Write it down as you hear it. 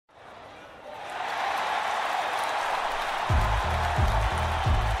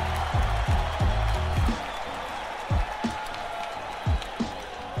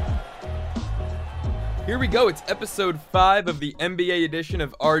Here we go. It's episode 5 of the NBA edition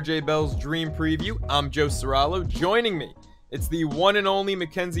of RJ Bell's Dream Preview. I'm Joe Ceraulo. Joining me, it's the one and only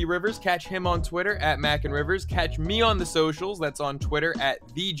Mackenzie Rivers. Catch him on Twitter at MackenRivers. Catch me on the socials. That's on Twitter at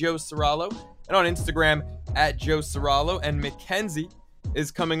TheJoeCeraulo and on Instagram at Joe Ceraulo. And Mackenzie is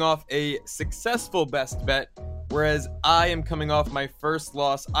coming off a successful best bet, whereas I am coming off my first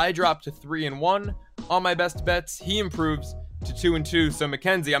loss. I dropped to 3-1 on my best bets. He improves to 2-2. So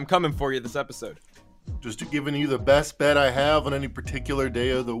Mackenzie, I'm coming for you this episode. Just giving you the best bet I have on any particular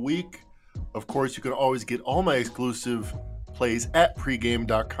day of the week. Of course, you can always get all my exclusive plays at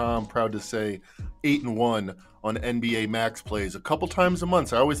pregame.com. Proud to say 8-1 on NBA Max plays a couple times a month.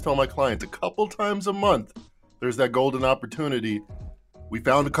 So I always tell my clients a couple times a month, there's that golden opportunity. We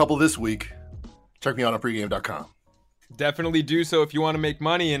found a couple this week. Check me out on pregame.com. Definitely do so if you want to make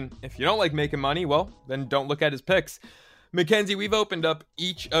money. And if you don't like making money, well, then don't look at his picks. Mackenzie, we've opened up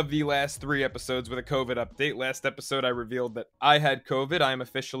each of the last 3 episodes with a COVID update. Last episode, I revealed that I had COVID. I am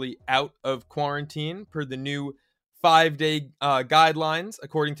officially out of quarantine per the new 5-day guidelines,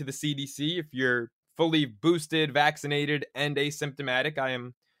 according to the CDC. If you're fully boosted, vaccinated, and asymptomatic, I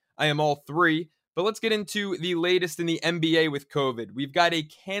am all 3. But let's get into the latest in the NBA with COVID. We've got a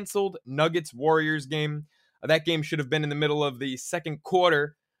canceled Nuggets-Warriors game. That game should have been in the middle of the second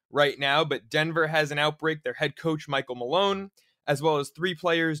quarter right now, but Denver has an outbreak. Their head coach, Michael Malone, as well as 3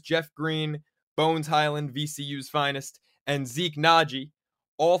 players, Jeff Green, Bones Highland, VCU's finest, and Zeke Naji.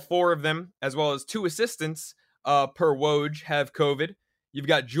 All 4 of them, as well as 2 assistants per Woj, have COVID. You've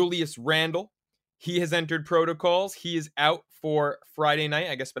got Julius Randle. He has entered protocols. He is out for Friday night.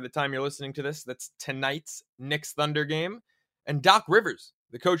 I guess by the time you're listening to this, that's tonight's Knicks Thunder game. And Doc Rivers,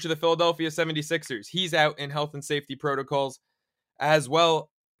 the coach of the Philadelphia 76ers, he's out in health and safety protocols as well.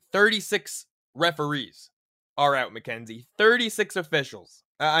 36 referees are out, Mackenzie. 36 officials.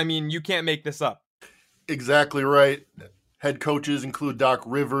 I mean, you can't make this up. Exactly right. Head coaches include Doc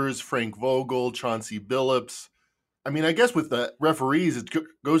Rivers, Frank Vogel, Chauncey Billups. I mean, I guess with the referees, it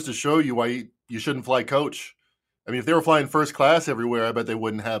goes to show you why you shouldn't fly coach. I mean, if they were flying first class everywhere, I bet they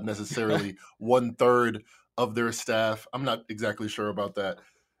wouldn't have necessarily 1/3 of their staff. I'm not exactly sure about that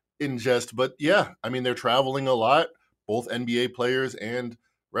in jest, but yeah, I mean, they're traveling a lot, both NBA players and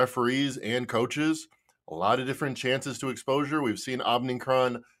referees and coaches. A lot of different chances to exposure. We've seen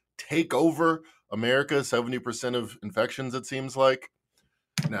Omicron take over America, 70% of infections, it seems like.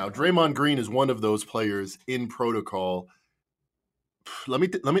 Now, Draymond Green is one of those players in protocol. Let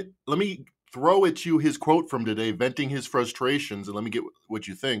me throw at you his quote from today, venting his frustrations, and let me get what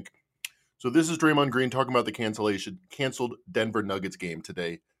you think. So this is Draymond Green talking about the canceled Denver Nuggets game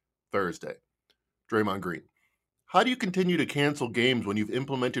today, Thursday. Draymond Green: how do you continue to cancel games when you've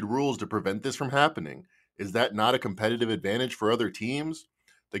implemented rules to prevent this from happening? Is that not a competitive advantage for other teams?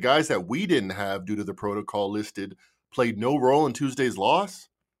 The guys that we didn't have due to the protocol listed played no role in Tuesday's loss?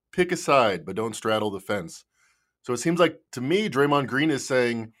 Pick a side, but don't straddle the fence. So it seems like, to me, Draymond Green is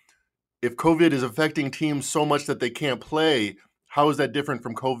saying, if COVID is affecting teams so much that they can't play, how is that different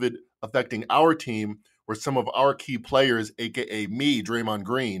from COVID affecting our team, where some of our key players, aka me, Draymond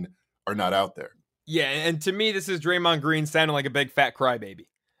Green, are not out there? Yeah, and to me, this is Draymond Green sounding like a big fat crybaby.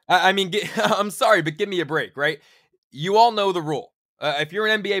 I mean, I'm sorry, but give me a break, right? You all know the rule. If you're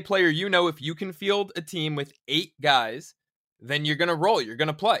an NBA player, you know if you can field a team with 8 guys, then you're going to roll. You're going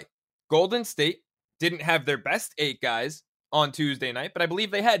to play. Golden State didn't have their best 8 guys on Tuesday night, but I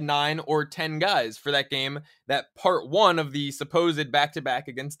believe they had 9 or 10 guys for that game, that part 1 of the supposed back-to-back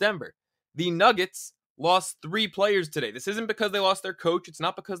against Denver. The Nuggets lost 3 players today. This isn't because they lost their coach. It's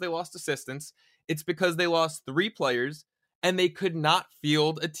not because they lost assistants. It's because they lost 3 players, and they could not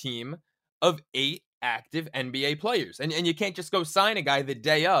field a team of 8 active NBA players. And you can't just go sign a guy the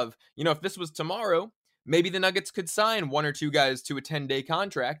day of. You know, if this was tomorrow, maybe the Nuggets could sign 1 or 2 guys to a 10-day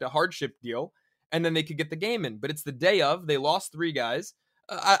contract, a hardship deal, and then they could get the game in. But it's the day of. They lost 3 guys.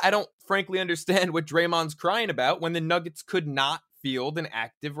 I don't frankly understand what Draymond's crying about when the Nuggets could not field an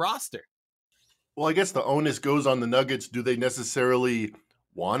active roster. Well, I guess the onus goes on the Nuggets. Do they necessarily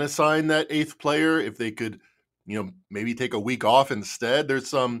want to sign that 8th player if they could, maybe take a week off instead? There's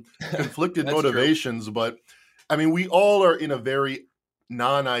some conflicted motivations, true. But I mean, we all are in a very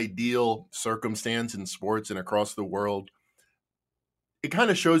non-ideal circumstance in sports and across the world. It kind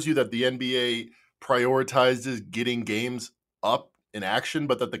of shows you that the NBA prioritizes getting games up in action,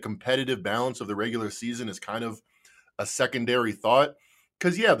 but that the competitive balance of the regular season is kind of a secondary thought.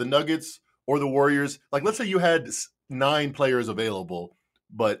 Because, yeah, the Nuggets or the Warriors, like, let's say you had 9 players available,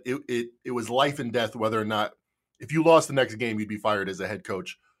 but it was life and death whether or not, if you lost the next game, you'd be fired as a head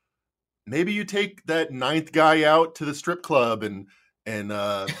coach. Maybe you take that 9th guy out to the strip club and and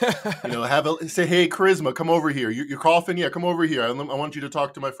say, "Hey, Charisma, come over here. You're coughing, yeah, come over here. I want you to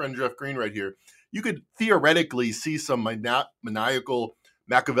talk to my friend Jeff Green right here." You could theoretically see some maniacal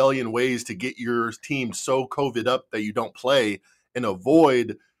Machiavellian ways to get your team so COVID up that you don't play and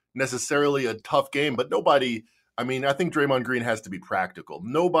avoid necessarily a tough game. But nobody, I mean, I think Draymond Green has to be practical.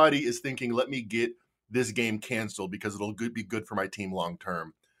 Nobody is thinking, let me get this game canceled because it'll be good for my team long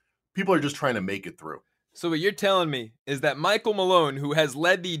term. People are just trying to make it through. So what you're telling me is that Michael Malone, who has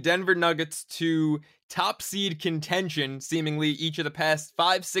led the Denver Nuggets to top seed contention seemingly each of the past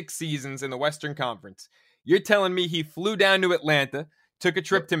 5-6 seasons in the Western Conference, you're telling me he flew down to Atlanta, took a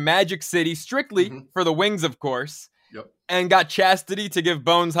trip to Magic City strictly for the Wings, of course, and got Chastity to give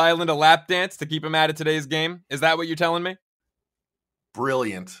Bones Highland a lap dance to keep him out of today's game? Is that what you're telling me?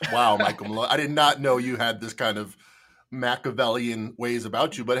 Brilliant. Wow, Michael Malone. I did not know you had this kind of Machiavellian ways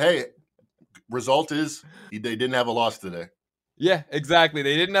about you, but hey, result is they didn't have a loss today. Yeah, exactly.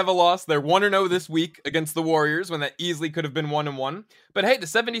 They didn't have a loss. They're 1-0 this week against the Warriors when that easily could have been 1-1. But hey, the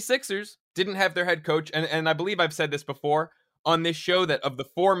 76ers didn't have their head coach. And I believe I've said this before on this show that of the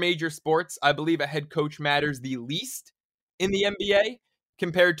 4 major sports, I believe a head coach matters the least in the NBA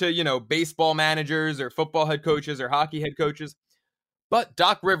compared to, baseball managers or football head coaches or hockey head coaches. But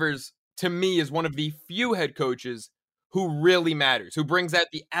Doc Rivers, to me, is one of the few head coaches who really matters, who brings out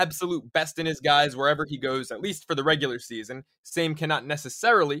the absolute best in his guys wherever he goes, at least for the regular season. Same cannot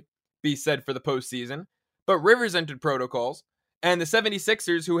necessarily be said for the postseason. But Rivers entered protocols, and the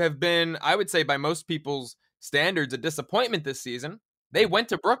 76ers, who have been, I would say by most people's standards, a disappointment this season, they went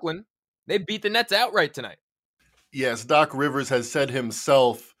to Brooklyn. They beat the Nets outright tonight. Yes, Doc Rivers has said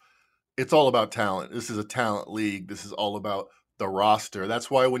himself, it's all about talent. This is a talent league. This is all about the roster. That's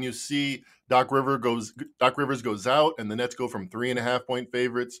why when you see Doc Rivers goes out and the Nets go from 3.5-point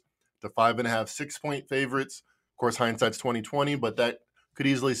favorites to 5.5, 6-point favorites. Of course, hindsight's 2020, but that could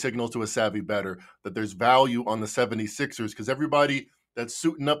easily signal to a savvy bettor that there's value on the 76ers because everybody that's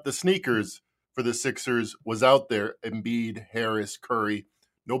suiting up the sneakers for the Sixers was out there. Embiid, Harris, Curry.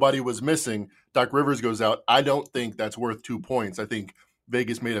 Nobody was missing. Doc Rivers goes out. I don't think that's worth 2 points. I think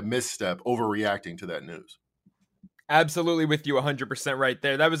Vegas made a misstep overreacting to that news. Absolutely with you 100% right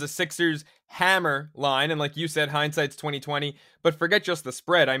there. That was a Sixers hammer line. And like you said, hindsight's 2020. But forget just the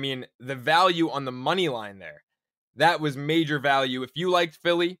spread. I mean, the value on the money line there. That was major value. If you liked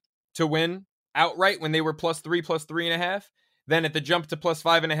Philly to win outright when they were +3, +3.5, then at the jump to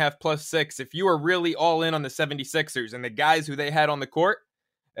 +5.5, +6, if you were really all in on the 76ers and the guys who they had on the court,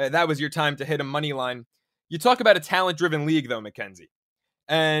 that was your time to hit a money line. You talk about a talent-driven league, though, Mackenzie.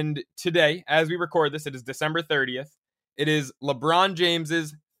 And today, as we record this, it is December 30th. It is LeBron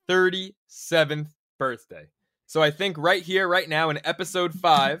James's 37th birthday. So I think right here, right now, in episode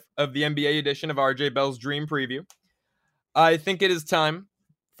 5 of the NBA edition of RJ Bell's Dream Preview, I think it is time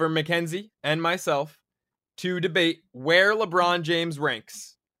for Mackenzie and myself to debate where LeBron James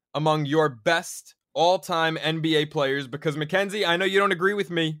ranks among your best all-time NBA players. Because, Mackenzie, I know you don't agree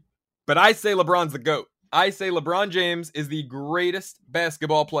with me, but I say LeBron's the GOAT. I say LeBron James is the greatest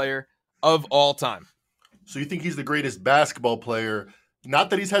basketball player of all time. So you think he's the greatest basketball player? Not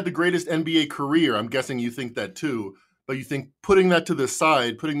that he's had the greatest NBA career. I'm guessing you think that too. But you think putting that to the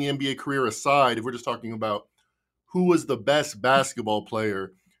side, putting the NBA career aside, if we're just talking about who was the best basketball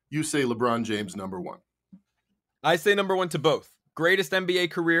player, you say LeBron James number 1. I say number 1 to both. Greatest NBA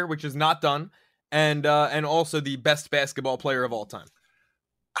career, which is not done, and also the best basketball player of all time.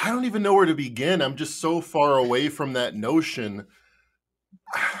 I don't even know where to begin. I'm just so far away from that notion.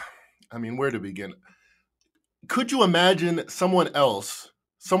 I mean, where to begin? Could you imagine someone else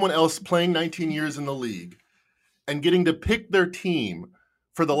playing 19 years in the league and getting to pick their team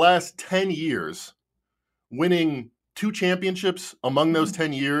for the last 10 years, winning 2 championships among those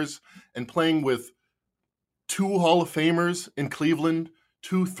 10 years and playing with 2 Hall of Famers in Cleveland,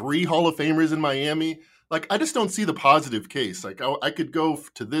 3 Hall of Famers in Miami? Like, I just don't see the positive case. Like, I could go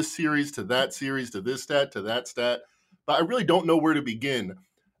to this series, to that series, to this stat, to that stat, but I really don't know where to begin.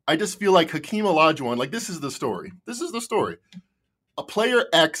 I just feel like Hakeem Olajuwon, like this is the story. A player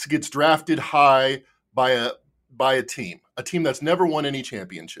X gets drafted high by a team that's never won any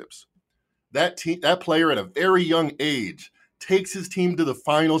championships. That player at a very young age takes his team to the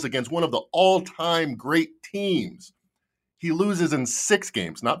finals against one of the all-time great teams. He loses in 6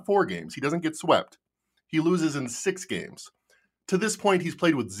 games, not 4 games. He doesn't get swept. He loses in 6 games. To this point, he's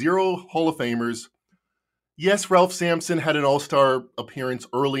played with 0 Hall of Famers. Yes, Ralph Sampson had an all-star appearance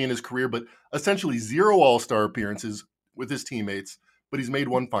early in his career, but essentially 0 all-star appearances with his teammates, but he's made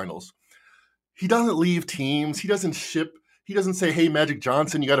 1 finals. He doesn't leave teams. He doesn't say, hey, Magic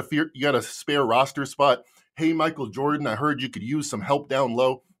Johnson, you got a spare roster spot. hey, Michael Jordan, I heard you could use some help down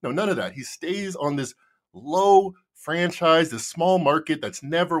low. No, none of that. He stays on this low franchise, this small market that's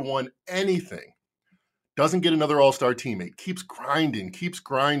never won anything. Doesn't get another all-star teammate. Keeps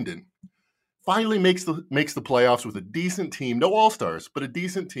grinding. Finally makes the playoffs with a decent team. No all-stars, but a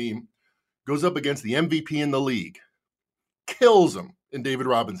decent team. Goes up against the MVP in the league. Kills him in David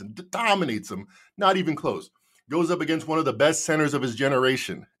Robinson. Dominates him. Not even close. Goes up against one of the best centers of his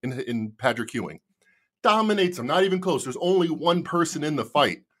generation in Patrick Ewing. Dominates him. Not even close. There's only one person in the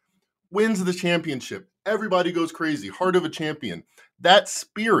fight. Wins the championship. Everybody goes crazy. Heart of a champion. That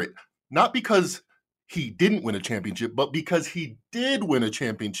spirit, not because he didn't win a championship, but because he did win a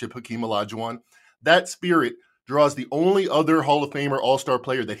championship, Hakeem Olajuwon, that spirit draws the only other Hall of Famer all-star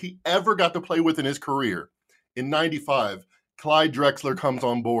player that he ever got to play with in his career. In 95, Clyde Drexler comes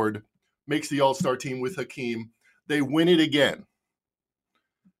on board, makes the all-star team with Hakeem. They win it again.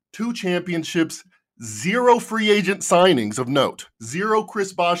 2 championships, 0 free agent signings of note. 0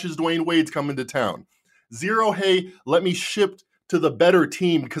 Chris Bosh's, Dwayne Wade's coming to town. 0, hey, let me ship to the better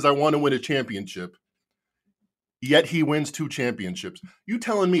team because I want to win a championship. Yet he wins 2 championships. You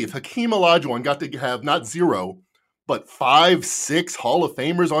telling me if Hakeem Olajuwon got to have not 0, but 5, 6 Hall of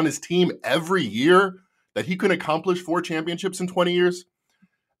Famers on his team every year, that he could accomplish 4 championships in 20 years?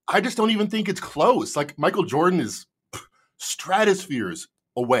 I just don't even think it's close. Like, Michael Jordan is stratospheres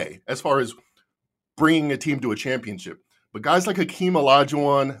away as far as bringing a team to a championship. But guys like Hakeem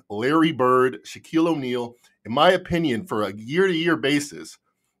Olajuwon, Larry Bird, Shaquille O'Neal, in my opinion, for a year-to-year basis,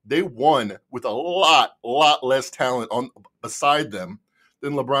 they won with a lot less talent on beside them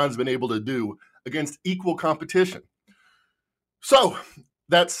than LeBron's been able to do against equal competition. So,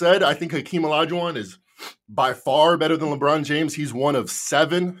 that said, I think Hakeem Olajuwon is by far better than LeBron James. He's one of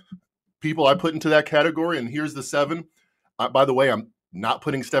 7 people I put into that category, and here's the 7. By the way, I'm not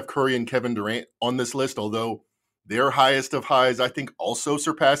putting Steph Curry and Kevin Durant on this list, although their highest of highs, I think, also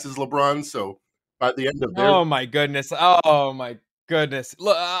surpasses LeBron. So by the end of their... Oh, my goodness. Oh, my goodness.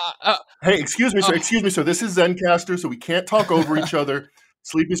 Hey, excuse me, sir. This is Zencaster, so we can't talk over each other.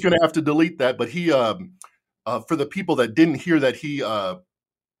 Sleepy's going to have to delete that. But he, for the people that didn't hear that, he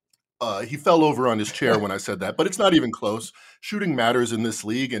fell over on his chair when I said that. But it's not even close. Shooting matters in this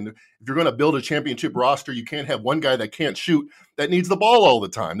league. And if you're going to build a championship roster, you can't have one guy that can't shoot that needs the ball all the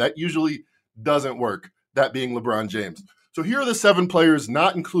time. That usually doesn't work, that being LeBron James. So here are the 7 players,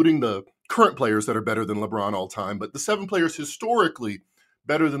 not including the current players that are better than LeBron all time, but the 7 players historically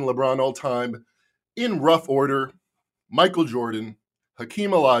better than LeBron all time in rough order: Michael Jordan,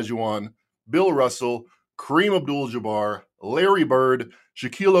 Hakeem Olajuwon, Bill Russell, Kareem Abdul-Jabbar, Larry Bird,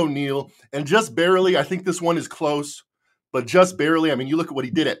 Shaquille O'Neal, and just barely, I think this one is close, but just barely, I mean, you look at what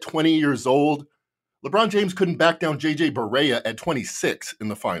he did at 20 years old. LeBron James couldn't back down J.J. Barea at 26 in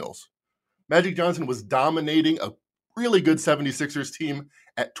the finals. Magic Johnson was dominating a really good 76ers team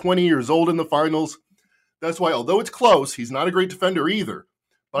at 20 years old in the finals. That's why, although it's close, he's not a great defender either.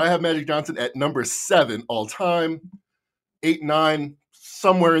 But I have Magic Johnson at number 7 all time. 8, 9,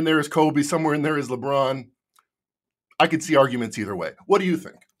 somewhere in there is Kobe, somewhere in there is LeBron. I could see arguments either way. What do you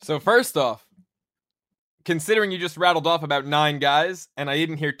think? So first off, considering you just rattled off about 9 guys, and I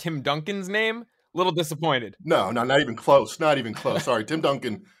didn't hear Tim Duncan's name, a little disappointed. No, not even close. Not even close. Sorry, Tim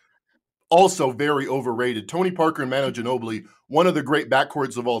Duncan, also very overrated. Tony Parker and Manu Ginobili, one of the great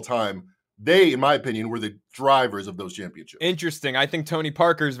backcourts of all time. They, in my opinion, were the drivers of those championships. Interesting. I think Tony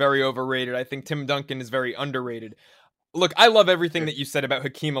Parker is very overrated. I think Tim Duncan is very underrated. Look, I love everything that you said about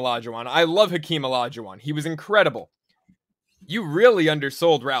Hakeem Olajuwon. I love Hakeem Olajuwon. He was incredible. You really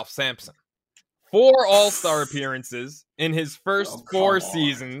undersold Ralph Sampson. 4 All-Star appearances in his first 4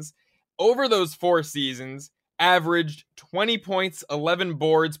 seasons. Over those 4 seasons, averaged 20 points, 11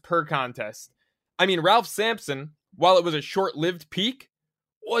 boards per contest. I mean, Ralph Sampson, while it was a short-lived peak,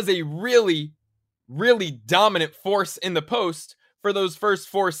 was a really, really dominant force in the post for those first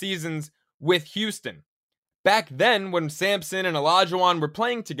 4 seasons with Houston. Back then, when Sampson and Olajuwon were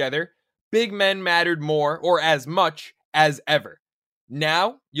playing together, big men mattered more or as much as ever.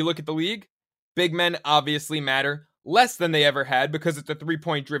 Now, you look at the league, big men obviously matter less than they ever had because it's a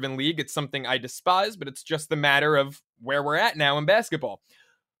 3-point driven league. It's something I despise, but it's just the matter of where we're at now in basketball.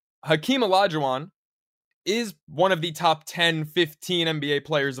 Hakeem Olajuwon is one of the top 10, 15 NBA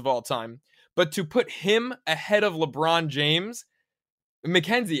players of all time. But to put him ahead of LeBron James,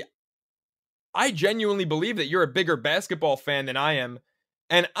 Mackenzie, I genuinely believe that you're a bigger basketball fan than I am,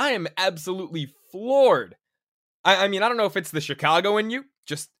 and I am absolutely floored. I mean, I don't know if it's the Chicago in you,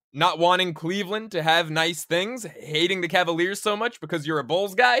 just not wanting Cleveland to have nice things, hating the Cavaliers so much because you're a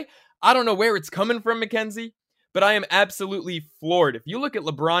Bulls guy. I don't know where it's coming from, Mackenzie, but I am absolutely floored. If you look at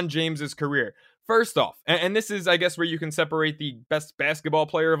LeBron James's career, First off, and this is, I guess, where you can separate the best basketball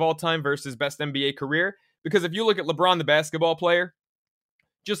player of all time versus best NBA career. Because if you look at LeBron, the basketball player,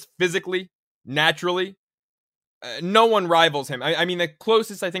 just physically, naturally, no one rivals him. I mean, the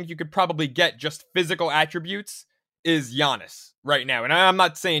closest I think you could probably get just physical attributes is Giannis right now. And I'm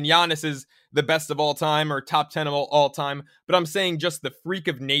not saying Giannis is the best of all time or top 10 of all time, but I'm saying just the freak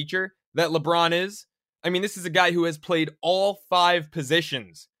of nature that LeBron is. I mean, this is a guy who has played all 5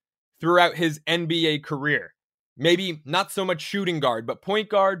 positions throughout his NBA career. Maybe not so much shooting guard, but point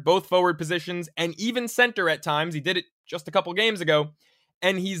guard, both forward positions, and even center at times. He did it just a couple games ago,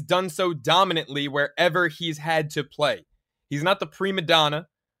 and he's done so dominantly wherever he's had to play. He's not the prima donna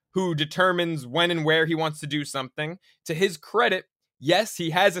who determines when and where he wants to do something. To his credit, yes, he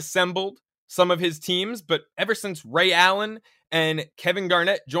has assembled some of his teams, but ever since Ray Allen and Kevin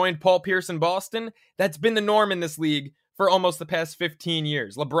Garnett joined Paul Pierce in Boston, that's been the norm in this league for almost the past 15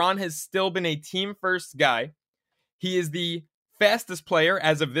 years. LeBron has still been a team-first guy. He is the fastest player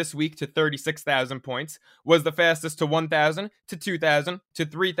as of this week to 36,000 points, was the fastest to 1,000, to 2,000, to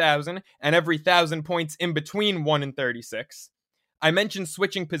 3,000, and every 1,000 points in between 1 and 36. I mentioned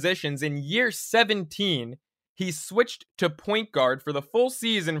switching positions. In year 17, he switched to point guard for the full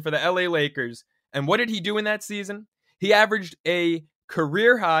season for the LA Lakers. And what did he do in that season? He averaged a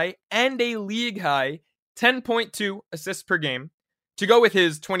career high and a league high 10.2 assists per game. To go with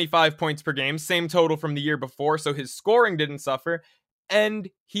his 25 points per game, same total from the year before, so his scoring didn't suffer, and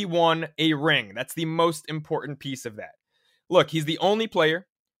he won a ring. That's the most important piece of that. Look, he's the only player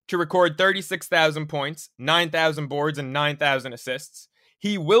to record 36,000 points, 9,000 boards, and 9,000 assists.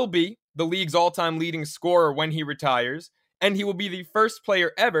 He will be the league's all-time leading scorer when he retires, and he will be the first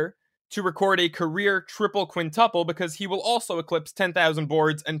player ever to record a career triple-quintuple because he will also eclipse 10,000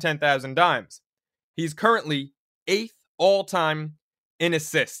 boards and 10,000 dimes. He's currently 8th all-time in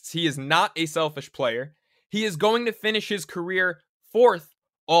assists. He is not a selfish player. He is going to finish his career 4th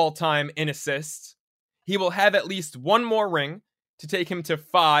all-time in assists. He will have at least one more ring to take him to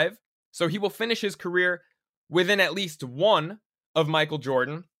 5, so he will finish his career within at least one of Michael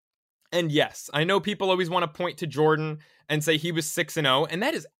Jordan. And yes, I know people always want to point to Jordan and say he was 6-0, and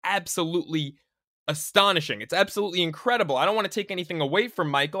that is absolutely astonishing. It's absolutely incredible. I don't want to take anything away from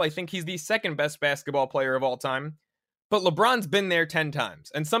Michael. I think he's the second best basketball player of all time. But LeBron's been there 10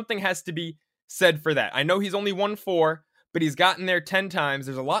 times, and something has to be said for that. I know he's only won 4, but he's gotten there 10 times.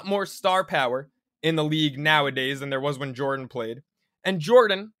 There's a lot more star power in the league nowadays than there was when Jordan played. And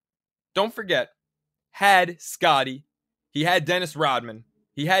Jordan, don't forget, had Scottie. He had Dennis Rodman.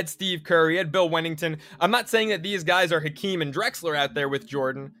 He had Steve Kerr. He had Bill Wennington. I'm not saying that these guys are Hakeem and Drexler out there with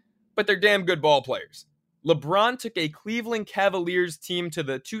Jordan, but they're damn good ball players. LeBron took a Cleveland Cavaliers team to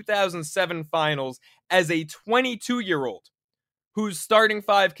the 2007 finals as a 22-year-old whose starting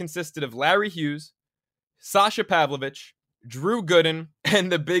 5 consisted of Larry Hughes, Sasha Pavlovich, Drew Gooden,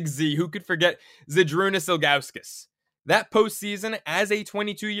 and the Big Z. Who could forget Zydrunas Ilgauskas? That postseason, as a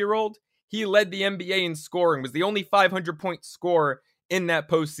 22-year-old, he led the NBA in scoring, was the only 500-point scorer in that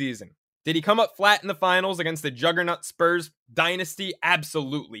postseason. Did he come up flat in the finals against the juggernaut Spurs dynasty?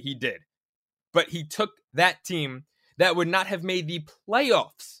 Absolutely, he did. But he took that team that would not have made the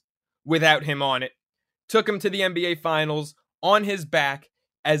playoffs without him on it, took him to the NBA Finals on his back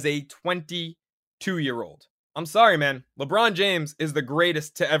as a 22-year-old. I'm sorry, man. LeBron James is the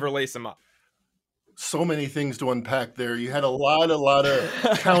greatest to ever lace him up. So many things to unpack there. You had a lot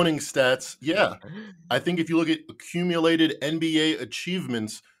of counting stats. Yeah. I think if you look at accumulated NBA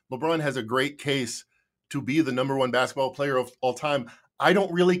achievements, LeBron has a great case to be the number 1 basketball player of all time. I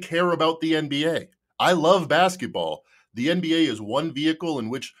don't really care about the NBA. I love basketball. The NBA is one vehicle in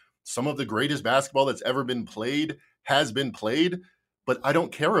which some of the greatest basketball that's ever been played has been played, but I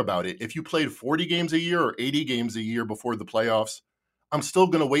don't care about it. If you played 40 games a year or 80 games a year before the playoffs, I'm still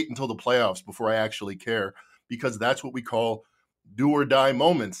going to wait until the playoffs before I actually care, because that's what we call do or die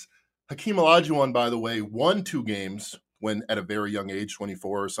moments. Hakeem Olajuwon, by the way, won 2 games when at a very young age,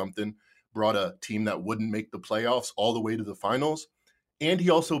 24 or something, brought a team that wouldn't make the playoffs all the way to the finals. And he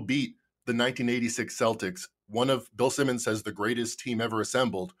also beat the 1986 Celtics, one of Bill Simmons says the greatest team ever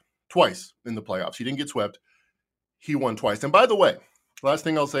assembled, twice in the playoffs. He didn't get swept. He won twice. And by the way, last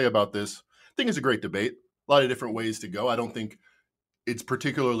thing I'll say about this, I think it's a great debate. A lot of different ways to go. I don't think it's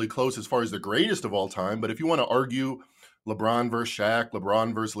particularly close as far as the greatest of all time, but if you want to argue LeBron versus Shaq,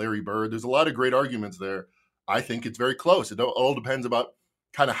 LeBron versus Larry Bird, there's a lot of great arguments there. I think it's very close. It all depends about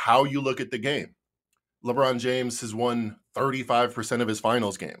kind of how you look at the game. LeBron James has won 35% of his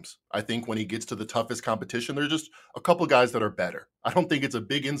finals games. I think when he gets to the toughest competition, there's just a couple guys that are better. I don't think it's a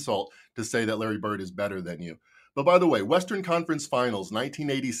big insult to say that Larry Bird is better than you. But by the way, Western Conference Finals,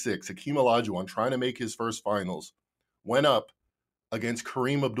 1986, Hakeem Olajuwon, trying to make his first finals, went up against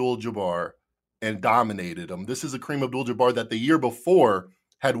Kareem Abdul-Jabbar and dominated him. This is a Kareem Abdul-Jabbar that the year before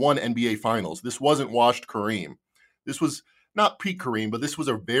had won NBA Finals. This wasn't washed Kareem. This was not peak Kareem, but this was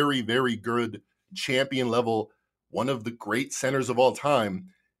a very, very good champion level, one of the great centers of all time.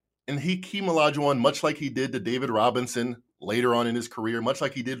 And Hakeem Olajuwon, much like he did to David Robinson later on in his career, much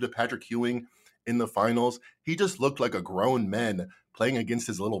like he did to Patrick Ewing in the finals, he just looked like a grown man playing against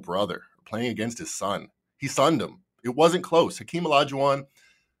his little brother, playing against his son. He sunned him. It wasn't close. Hakeem Olajuwon,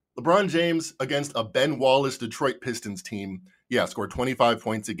 LeBron James against a Ben Wallace Detroit Pistons team, scored 25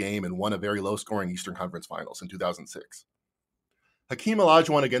 points a game and won a very low-scoring Eastern Conference Finals in 2006. Hakeem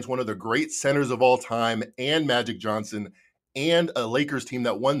Olajuwon against one of the great centers of all time and Magic Johnson and a Lakers team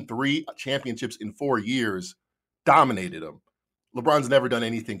that won 3 championships in 4 years, dominated him. LeBron's never done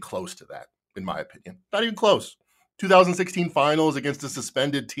anything close to that, in my opinion. Not even close. 2016 Finals against a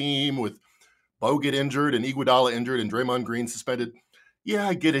suspended team with Bogut injured and Iguodala injured and Draymond Green suspended. Yeah,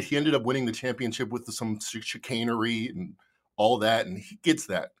 I get it. He ended up winning the championship with some chicanery and all that, and he gets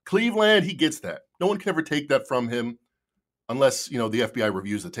that. Cleveland, he gets that. No one can ever take that from him unless, the FBI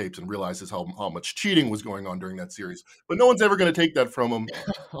reviews the tapes and realizes how much cheating was going on during that series. But no one's ever going to take that from him.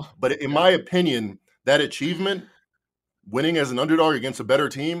 But in my opinion, that achievement, winning as an underdog against a better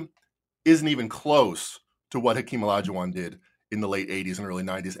team, isn't even close to what Hakeem Olajuwon did in the late 80s and early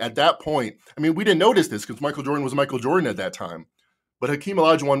 90s. At that point, we didn't notice this because Michael Jordan was Michael Jordan at that time. But Hakeem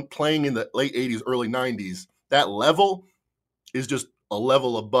Olajuwon playing in the late 80s, early 90s, that level is just a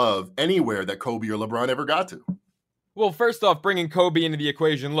level above anywhere that Kobe or LeBron ever got to. Well, first off, bringing Kobe into the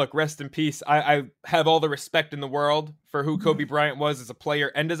equation, look, rest in peace. I have all the respect in the world for who Kobe Bryant was as a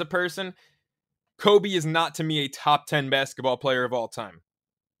player and as a person. Kobe is not, to me, a top 10 basketball player of all time.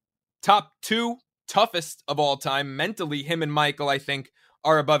 Top 2 toughest of all time. Mentally, him and Michael, I think,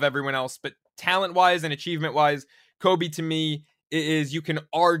 are above everyone else. But talent-wise and achievement-wise, Kobe, to me, is, you can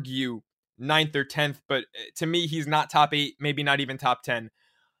argue, 9th or 10th. But to me, he's not top 8, maybe not even top 10.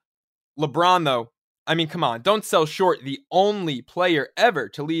 LeBron, though, come on. Don't sell short. The only player ever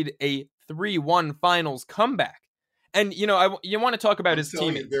to lead a 3-1 finals comeback. And, you want to talk about his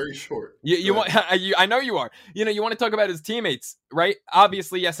teammates. Very short. I know you are. You want to talk about his teammates, right?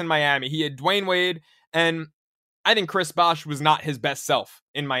 Obviously, yes, in Miami. He had Dwayne Wade, and I think Chris Bosh was not his best self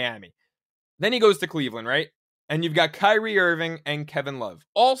in Miami. Then he goes to Cleveland, right? And you've got Kyrie Irving and Kevin Love.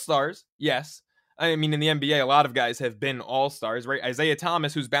 All-stars, yes. In the NBA, a lot of guys have been all-stars, right? Isaiah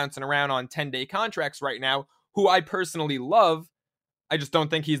Thomas, who's bouncing around on 10-day contracts right now, who I personally love. I just don't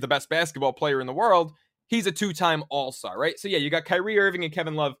think he's the best basketball player in the world. He's a 2-time all-star, right? So yeah, you got Kyrie Irving and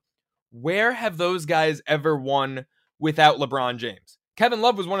Kevin Love. Where have those guys ever won without LeBron James? Kevin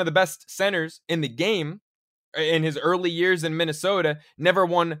Love was one of the best centers in the game in his early years in Minnesota, never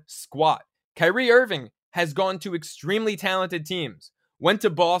won squat. Kyrie Irving has gone to extremely talented teams, went to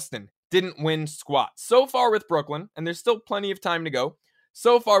Boston, didn't win squat. So far with Brooklyn, and there's still plenty of time to go,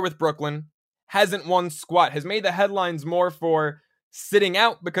 so far with Brooklyn, hasn't won squat, has made the headlines more for sitting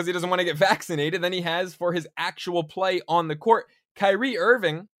out because he doesn't want to get vaccinated than he has for his actual play on the court. Kyrie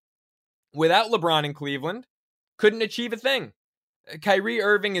Irving, without LeBron in Cleveland, couldn't achieve a thing. Kyrie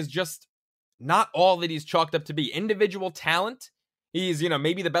Irving is just not all that he's chalked up to be. Individual talent, he's,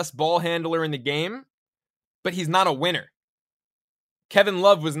 maybe the best ball handler in the game, but he's not a winner. Kevin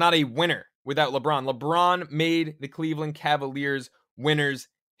Love was not a winner without LeBron. LeBron made the Cleveland Cavaliers winners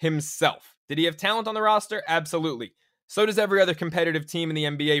himself. Did he have talent on the roster? Absolutely. So does every other competitive team in the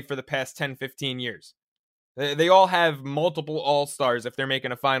NBA for the past 10, 15 years. They all have multiple all-stars if they're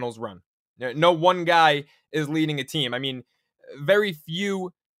making a finals run. No one guy is leading a team.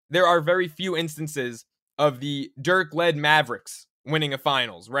 There are very few instances of the Dirk-led Mavericks winning a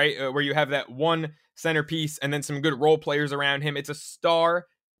finals, right? Where you have that one centerpiece and then some good role players around him. It's a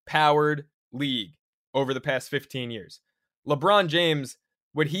star-powered league over the past 15 years. LeBron James,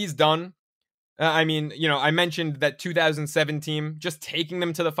 what he's done, I mentioned that 2007 team, just taking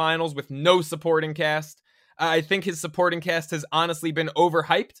them to the finals with no supporting cast. I think his supporting cast has honestly been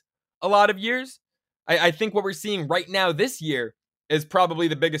overhyped a lot of years. I think what we're seeing right now this year is probably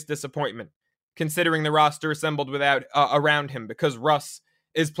the biggest disappointment, considering the roster assembled without around him, because Russ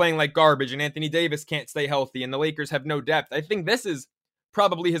is playing like garbage and Anthony Davis can't stay healthy and the Lakers have no depth. I think this is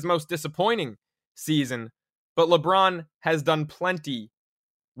probably his most disappointing season, but LeBron has done plenty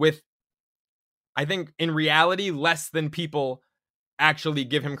with, I think, in reality, less than people actually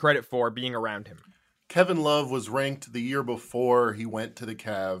give him credit for being around him. Kevin Love was ranked the year before he went to the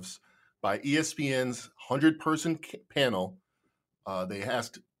Cavs by ESPN's 100-person panel. They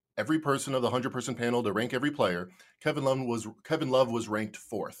asked every person of the 100-person panel to rank every player, Kevin Love was ranked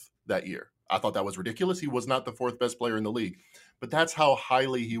fourth that year. I thought that was ridiculous. He was not the fourth best player in the league, but that's how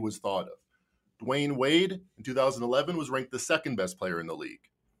highly he was thought of. Dwayne Wade in 2011 was ranked the second best player in the league.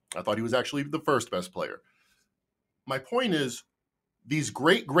 I thought he was actually the first best player. My point is, these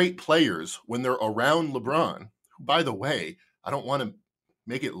great players, when they're around LeBron, who, by the way, I don't want to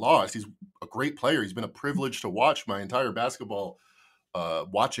make it lost. He's a great player. He's been a privilege to watch my entire basketball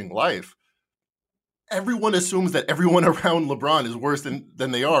watching life. Everyone assumes that everyone around LeBron is worse than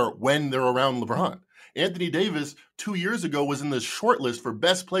they are when they're around LeBron. Anthony Davis 2 years ago was in the short list for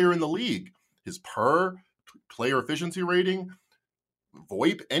best player in the league. His player efficiency rating,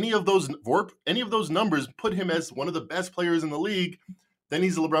 VoIP, any of those numbers put him as one of the best players in the league. Then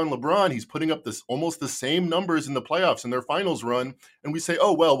he's LeBron. He's putting up this almost the same numbers in the playoffs in their finals run, and we say,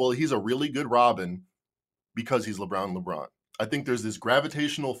 oh well, he's a really good Robin because he's LeBron. I think there's this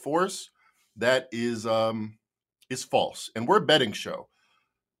gravitational force that is false, and we're a betting show.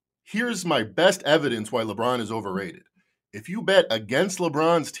 Here's my best evidence why LeBron is overrated. If you bet against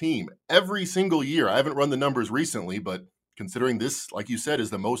LeBron's team every single year, I haven't run the numbers recently, but considering this, like you said, is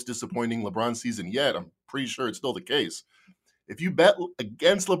the most disappointing LeBron season yet, I'm pretty sure it's still the case. If you bet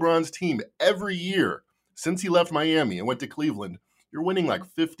against LeBron's team every year since he left Miami and went to Cleveland, you're winning like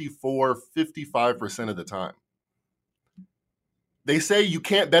 54, 55% of the time. They say you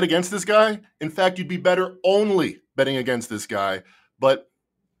can't bet against this guy. In fact, you'd be better only betting against this guy, but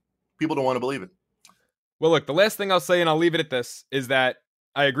people don't want to believe it. Well, look, the last thing I'll say, and I'll leave it at this, is that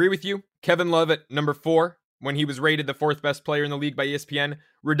I agree with you. Kevin Love at number 4, when he was rated the 4th best player in the league by ESPN,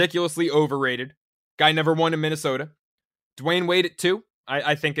 ridiculously overrated. Guy never won in Minnesota. Dwayne Wade at 2,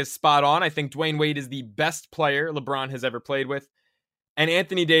 I think is spot on. I think Dwayne Wade is the best player LeBron has ever played with. And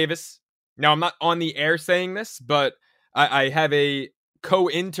Anthony Davis, now I'm not on the air saying this, but I have a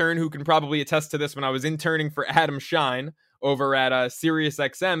co-intern who can probably attest to this. When I was interning for Adam Shine over at Sirius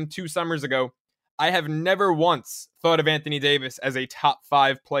XM 2 summers ago, I have never once thought of Anthony Davis as a top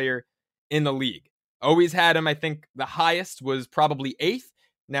 5 player in the league. Always had him, I think the highest was probably 8th.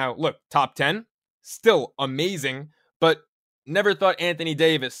 Now, look, top 10, still amazing, but never thought Anthony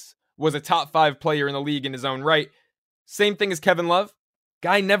Davis was a top 5 player in the league in his own right. Same thing as Kevin Love.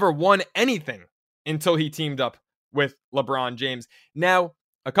 Guy never won anything until he teamed up with LeBron James. Now,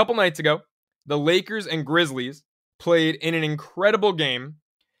 a couple nights ago, the Lakers and Grizzlies played in an incredible game.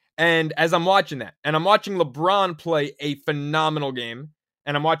 And as I'm watching that, and I'm watching LeBron play a phenomenal game,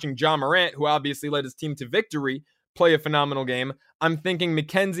 and I'm watching Ja Morant, who obviously led his team to victory, play a phenomenal game, I'm thinking,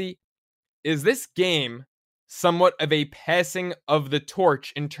 Mackenzie, is this game somewhat of a passing of the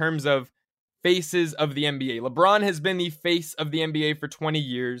torch in terms of faces of the NBA? LeBron has been the face of the NBA for 20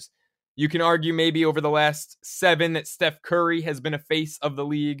 years. You can argue maybe over the last 7 that Steph Curry has been a face of the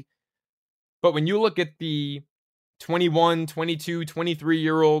league. But when you look at the 21, 22,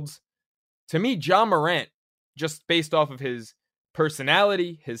 23-year-olds, to me, Ja Morant, just based off of his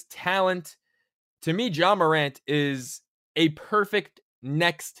personality, his talent, to me, Ja Morant is a perfect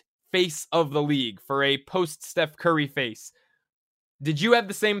next face of the league for a post-Steph Curry face. Did you have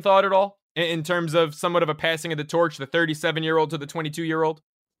the same thought at all in terms of somewhat of a passing of the torch, the 37-year-old to the 22-year-old?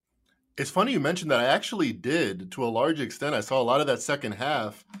 It's funny you mentioned that. I actually did to a large extent. I saw a lot of that second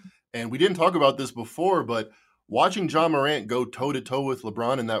half, and we didn't talk about this before, but watching Ja Morant go toe-to-toe with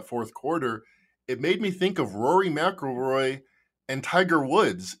LeBron in that fourth quarter, it made me think of Rory McIlroy and Tiger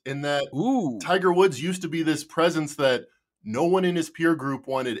Woods, in that Tiger Woods used to be this presence that no one in his peer group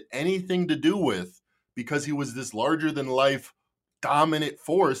wanted anything to do with because he was this larger-than-life dominant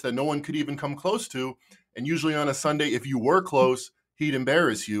force that no one could even come close to. And usually on a Sunday, if you were close, he'd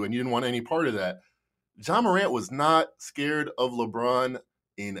embarrass you, and you didn't want any part of that. Ja Morant was not scared of LeBron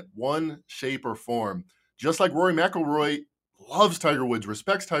in one shape or form. Just like Rory McIlroy loves Tiger Woods,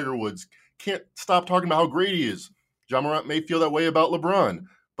 respects Tiger Woods, can't stop talking about how great he is. Ja Morant may feel that way about LeBron,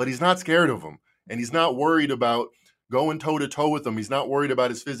 but he's not scared of him, and he's not worried about going toe-to-toe with him. He's not worried about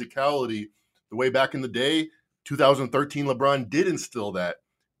his physicality. The way back in the day, 2013, LeBron did instill that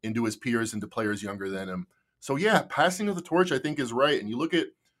into his peers and to players younger than him. So yeah, passing of the torch, I think, is right. And you look at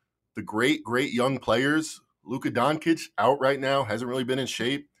the great young players. Luka Doncic out right now, hasn't really been in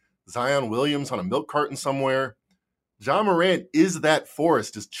shape. Zion Williams on a milk carton somewhere. Ja Morant is that force,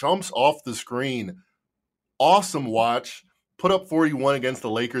 just jumps off the screen. Awesome watch. Put up 41 against the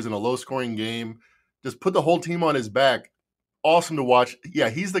Lakers in a low-scoring game. Just put the whole team on his back. Awesome to watch. Yeah,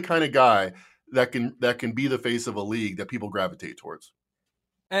 he's the kind of guy that can be the face of a league that people gravitate towards.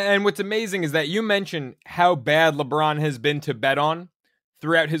 And what's amazing is that you mentioned how bad LeBron has been to bet on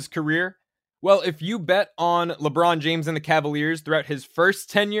throughout his career. Well, if you bet on LeBron James and the Cavaliers throughout his first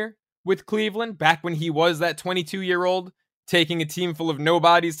tenure with Cleveland, back when he was that 22-year-old taking a team full of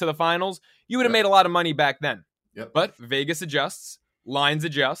nobodies to the finals, you would have made a lot of money back then. Yep. But Vegas adjusts, lines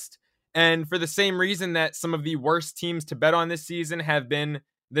adjust, and for the same reason that some of the worst teams to bet on this season have been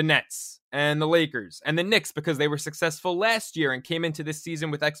the Nets and the Lakers and the Knicks because they were successful last year and came into this season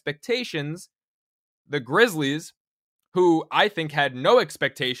with expectations, the Grizzlies, who I think had no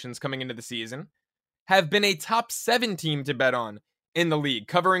expectations coming into the season, have been a top 7 team to bet on in the league,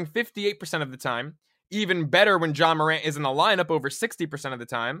 covering 58% of the time, even better when Ja Morant is in the lineup over 60% of the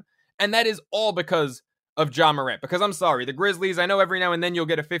time, and that is all because of Ja Morant. Because I'm sorry, the Grizzlies, I know every now and then you'll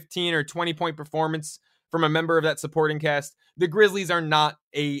get a 15 or 20 point performance from a member of that supporting cast. The Grizzlies are not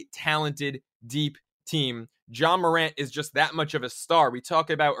a talented, deep team. Ja Morant is just that much of a star. I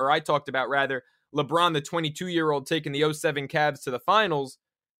talked about LeBron, the 22-year-old, taking the 07 Cavs to the finals.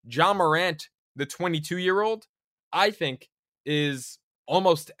 Ja Morant, the 22-year-old, I think is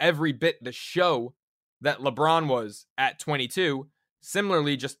almost every bit the show that LeBron was at 22.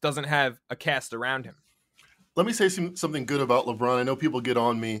 Similarly, just doesn't have a cast around him. Let me say something good about LeBron. I know people get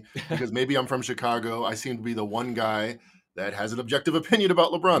on me because maybe I'm from Chicago. I seem to be the one guy that has an objective opinion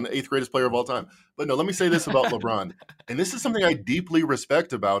about LeBron, the 8th greatest player of all time. But no, let me say this about LeBron. And this is something I deeply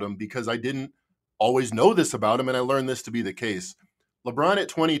respect about him because I didn't always know this about him, and I learned this to be the case. LeBron at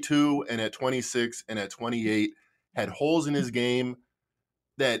 22 and at 26 and at 28 had holes in his game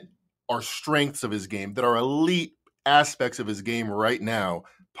that are strengths of his game, that are elite aspects of his game right now,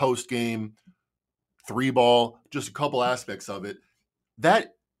 post-game, 3-ball, just a couple aspects of it.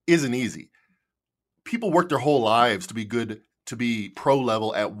 That isn't easy. People work their whole lives to be good, to be pro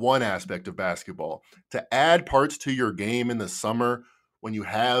level at one aspect of basketball. To add parts to your game in the summer when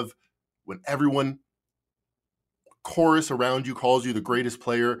everyone chorus around you calls you the greatest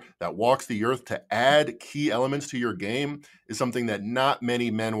player that walks the earth, to add key elements to your game is something that not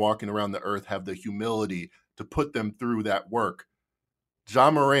many men walking around the earth have the humility to put them through that work.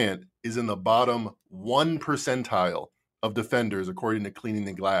 Ja Morant is in the bottom 1 percentile of defenders, according to Cleaning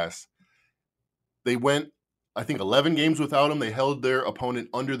the Glass. They went, I think, 11 games without him. They held their opponent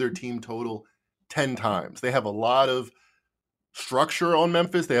under their team total 10 times. They have a lot of structure on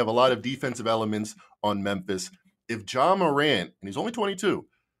Memphis. They have a lot of defensive elements on Memphis. If Ja Morant, and he's only 22,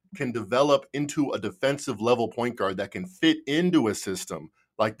 can develop into a defensive level point guard that can fit into a system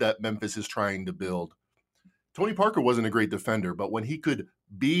like that Memphis is trying to build. Tony Parker wasn't a great defender, but when he could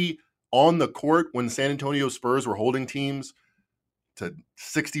be on the court when San Antonio Spurs were holding teams to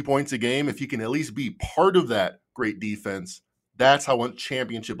 60 points a game, if he can at least be part of that great defense, that's how one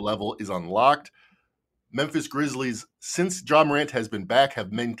championship level is unlocked. Memphis Grizzlies, since Ja Morant has been back,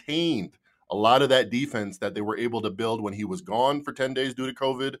 have maintained a lot of that defense that they were able to build when he was gone for 10 days due to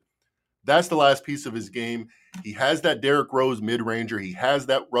COVID. That's the last piece of his game. He has that Derrick Rose mid-ranger. He has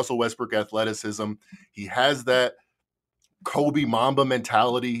that Russell Westbrook athleticism. He has that Kobe Mamba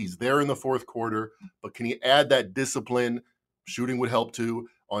mentality. He's there in the fourth quarter, but can he add that discipline? Shooting would help too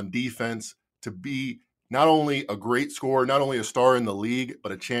on defense to be not only a great scorer, not only a star in the league,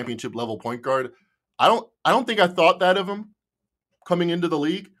 but a championship level point guard. I don't think I thought that of him coming into the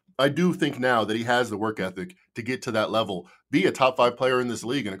league. I do think now that he has the work ethic to get to that level, be a top 5 player in this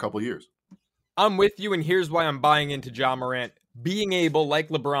league in a couple of years. I'm with you, and here's why I'm buying into Ja Morant being able, like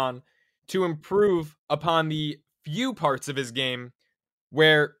LeBron, to improve upon the few parts of his game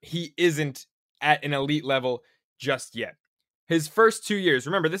where he isn't at an elite level just yet. His first 2 years,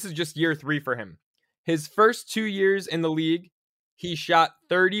 remember, this is just year 3 for him. His first 2 years in the league, he shot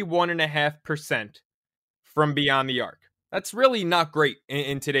 31.5% from beyond the arc. That's really not great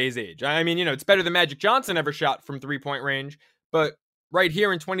in today's age. I mean, it's better than Magic Johnson ever shot from 3-point range, but right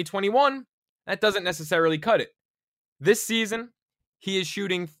here in 2021, that doesn't necessarily cut it. This season, he is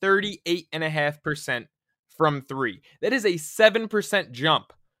shooting 38.5% from 3. That is a 7%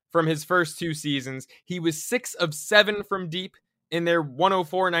 jump from his first 2 seasons. He was 6 of 7 from deep in their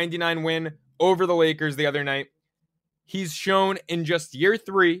 104-99 win over the Lakers the other night. He's shown in just year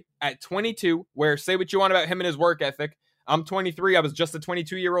 3 at 22, where say what you want about him and his work ethic. I'm 23. I was just a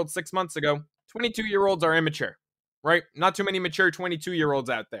 22-year-old 6 months ago. 22-year-olds are immature, right? Not too many mature 22-year-olds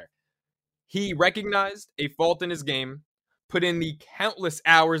out there. He recognized a fault in his game, put in the countless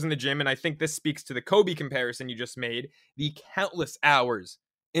hours in the gym, and I think this speaks to the Kobe comparison you just made, the countless hours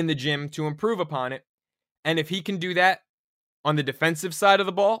in the gym to improve upon it. And if he can do that on the defensive side of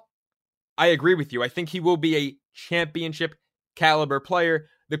the ball, I agree with you. I think he will be a championship caliber player.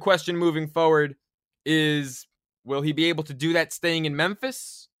 The question moving forward is, will he be able to do that staying in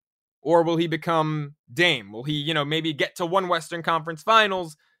Memphis? Or will he become Dame? Will he, maybe get to one Western Conference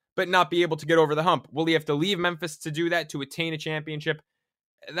Finals, but not be able to get over the hump. Will he have to leave Memphis to do that, to attain a championship?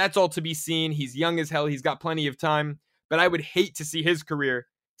 That's all to be seen. He's young as hell. He's got plenty of time, but I would hate to see his career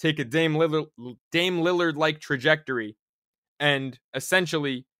take a Dame Lillard-like trajectory and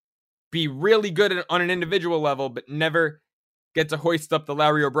essentially be really good on an individual level, but never get to hoist up the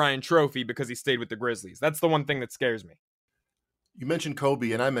Larry O'Brien trophy because he stayed with the Grizzlies. That's the one thing that scares me. You mentioned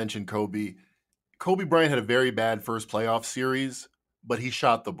Kobe, and I mentioned Kobe. Kobe Bryant had a very bad first playoff series, but he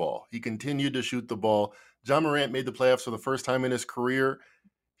shot the ball. He continued to shoot the ball. Ja Morant made the playoffs for the first time in his career.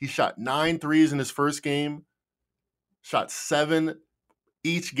 He shot 9 threes in his first game, shot 7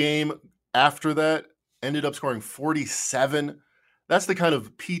 each game after that, ended up scoring 47. That's the kind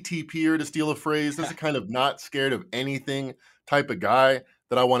of PTPer, to steal a phrase. That's the kind of not scared of anything type of guy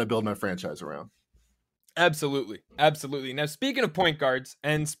that I want to build my franchise around. Absolutely. Absolutely. Now, speaking of point guards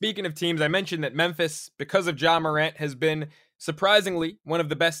and speaking of teams, I mentioned that Memphis, because of Ja Morant, has been surprisingly one of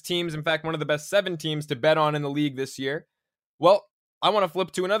the best teams, in fact, one of the best 7 teams to bet on in the league this year. Well, I want to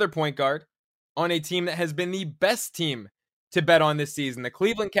flip to another point guard on a team that has been the best team to bet on this season. The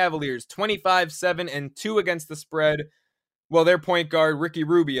Cleveland Cavaliers, 25-7-2 against the spread. Well, their point guard, Ricky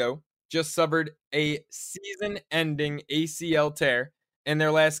Rubio, just suffered a season-ending ACL tear in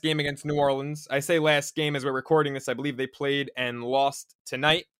their last game against New Orleans. I say last game as we're recording this. I believe they played and lost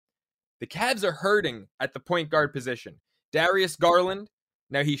tonight. The Cavs are hurting at the point guard position. Darius Garland,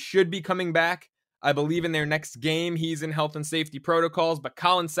 now he should be coming back. I believe in their next game, he's in health and safety protocols, but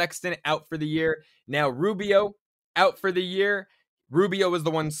Colin Sexton out for the year. Now Rubio out for the year. Rubio was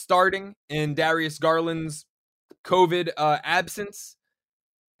the one starting in Darius Garland's COVID absence.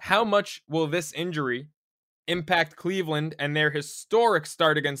 How much will this injury impact Cleveland and their historic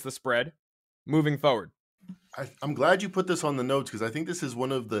start against the spread moving forward? I'm glad you put this on the notes, because I think this is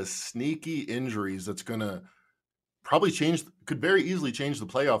one of the sneaky injuries that's going to probably could very easily change the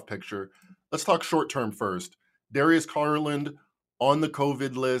playoff picture. Let's talk short term first. Darius Garland on the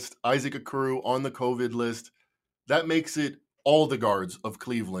COVID list, Isaac Okoro on the COVID list. That makes it all the guards of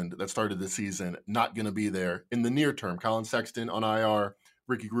Cleveland that started the season not going to be there in the near term. Colin Sexton on IR,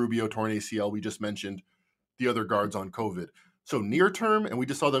 Ricky Rubio torn ACL. We just mentioned the other guards on COVID. So near term, and we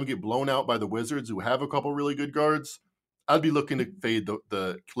just saw them get blown out by the Wizards, who have a couple really good guards. I'd be looking to fade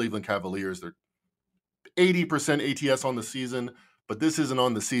the Cleveland Cavaliers. They're 80% ATS on the season, but this isn't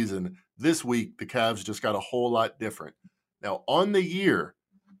on the season. This week, the Cavs just got a whole lot different. Now, on the year,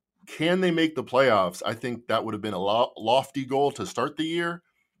 can they make the playoffs? I think that would have been a lofty goal to start the year.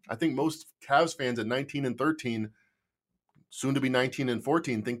 I think most Cavs fans at 19-13, soon to be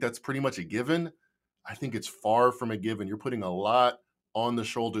 19-14, think that's pretty much a given. I think it's far from a given. You're putting a lot on the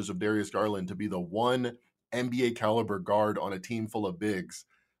shoulders of Darius Garland to be the one NBA caliber guard on a team full of bigs.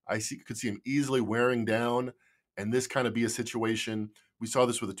 Could see him easily wearing down, and this kind of be a situation. We saw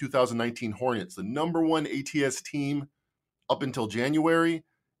this with the 2019 Hornets, the number 1 ATS team up until January,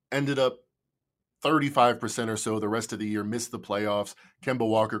 ended up 35% or so the rest of the year, missed the playoffs. Kemba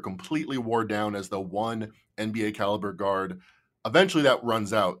Walker completely wore down as the one NBA caliber guard. Eventually that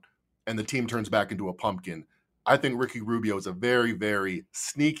runs out, and the team turns back into a pumpkin. I think Ricky Rubio is a very, very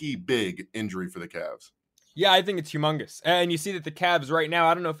sneaky, big injury for the Cavs. Yeah, I think it's humongous. And you see that the Cavs right now,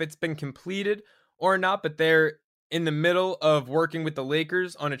 I don't know if it's been completed or not, but they're in the middle of working with the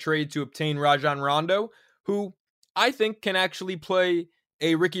Lakers on a trade to obtain Rajon Rondo, who I think can actually play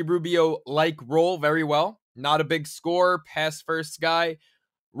a Ricky Rubio-like role very well. Not a big scorer, pass-first guy.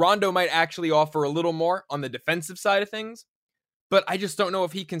 Rondo might actually offer a little more on the defensive side of things, but I just don't know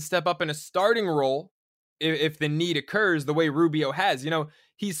if he can step up in a starting role if the need occurs the way Rubio has. You know,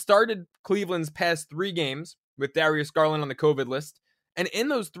 he started Cleveland's past 3 games with Darius Garland on the COVID list, and in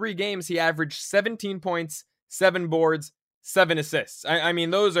those 3 games, he averaged 17 points, 7 boards, 7 assists. I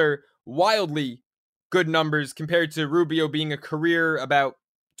mean, those are wildly good numbers compared to Rubio being a career about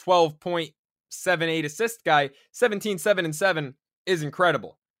 12.78 assist guy. 17, 7, and 7 is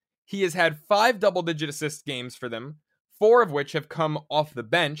incredible. He has had 5 double-digit assist games for them, 4 of which have come off the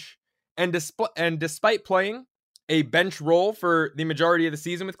bench, and despite playing a bench role for the majority of the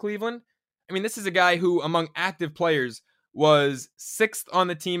season with Cleveland, I mean, this is a guy who, among active players, was 6th on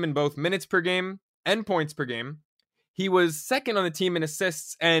the team in both minutes per game and points per game. He was 2nd on the team in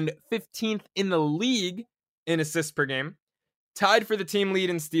assists and 15th in the league in assists per game, tied for the team lead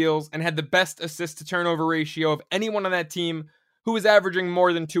in steals, and had the best assist-to-turnover ratio of anyone on that team who was averaging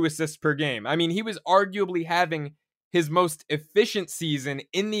more than 2 assists per game. I mean, he was arguably having his most efficient season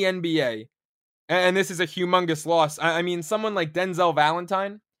in the NBA, and this is a humongous loss. I mean, someone like Denzel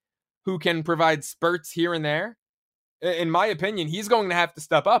Valentine, who can provide spurts here and there, in my opinion, he's going to have to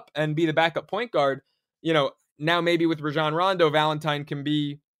step up and be the backup point guard. You know, now maybe with Rajon Rondo, Valentine can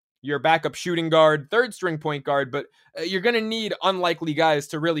be your backup shooting guard, third string point guard, but you're going to need unlikely guys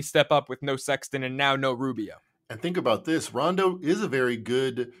to really step up with no Sexton and now no Rubio. And think about this. Rondo is a very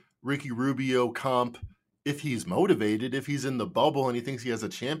good Ricky Rubio comp if he's motivated, if he's in the bubble and he thinks he has a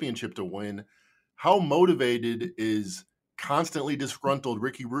championship to win. How motivated is constantly disgruntled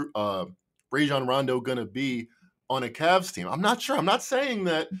Rajon Rondo going to be on a Cavs team? I'm not sure. I'm not saying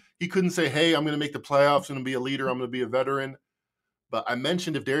that he couldn't say, hey, I'm going to make the playoffs, I'm going to be a leader, I'm going to be a veteran. But I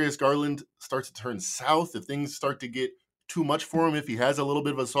mentioned if Darius Garland starts to turn south, if things start to get too much for him, if he has a little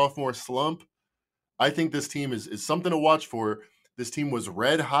bit of a sophomore slump, I think this team is something to watch for. This team was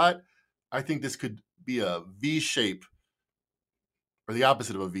red hot. I think this could be a V shape, or the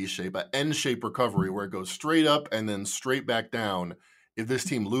opposite of a V shape, an N shape recovery where it goes straight up and then straight back down if this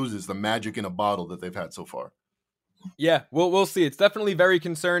team loses the magic in a bottle that they've had so far. Yeah, we'll see. It's definitely very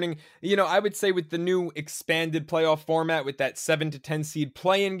concerning. I would say with the new expanded playoff format with that 7 to 10 seed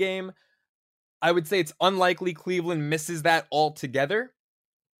play-in game, I would say it's unlikely Cleveland misses that altogether,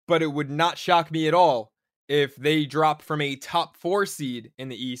 but it would not shock me at all if they drop from a top 4 seed in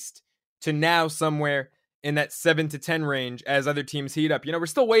the East to now somewhere in that 7 to 10 range as other teams heat up. We're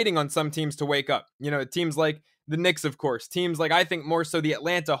still waiting on some teams to wake up. Teams like the Knicks, of course. Teams like, I think more so the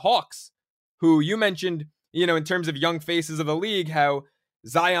Atlanta Hawks, who you mentioned, in terms of young faces of the league, how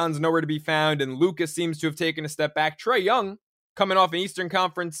Zion's nowhere to be found and Lucas seems to have taken a step back. Trae Young, coming off an Eastern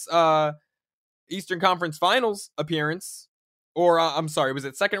Conference Finals appearance, or I'm sorry, was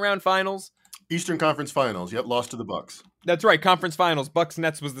it second round finals? Eastern Conference Finals. Yep, lost to the Bucks. That's right, Conference Finals. Bucks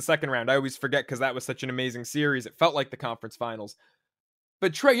Nets was the second round. I always forget because that was such an amazing series. It felt like the Conference Finals.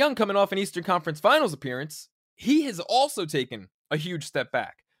 But Trae Young, coming off an Eastern Conference Finals appearance, he has also taken a huge step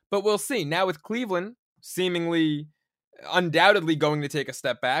back. But we'll see. Now with Cleveland seemingly, undoubtedly going to take a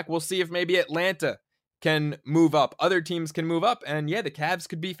step back, we'll see if maybe Atlanta can move up. Other teams can move up. And yeah, the Cavs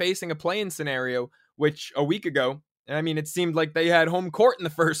could be facing a play-in scenario, which a week ago, it seemed like they had home court in the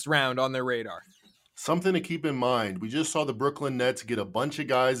first round on their radar. Something to keep in mind. We just saw the Brooklyn Nets get a bunch of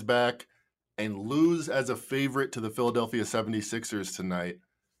guys back and lose as a favorite to the Philadelphia 76ers tonight.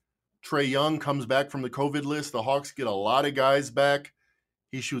 Trae Young comes back from the COVID list. The Hawks get a lot of guys back.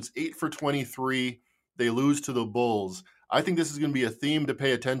 He shoots 8 for 23. They lose to the Bulls. I think this is going to be a theme to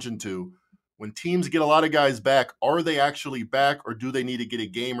pay attention to. When teams get a lot of guys back, are they actually back, or do they need to get a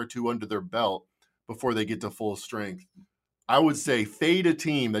game or two under their belt before they get to full strength? I would say fade a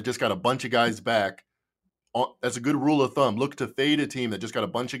team that just got a bunch of guys back. That's a good rule of thumb. Look to fade a team that just got a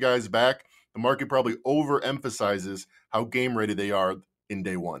bunch of guys back. The market probably overemphasizes how game ready they are in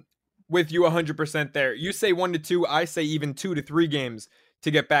day one. With you 100% there. You say 1 to 2, I say even 2 to 3 games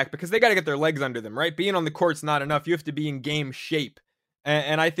to get back because they got to get their legs under them, right? Being on the court's not enough. You have to be in game shape.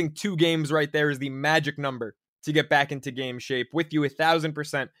 And I think 2 games right there is the magic number to get back into game shape. With you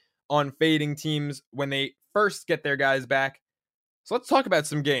 1,000% on fading teams when they first get their guys back. So let's talk about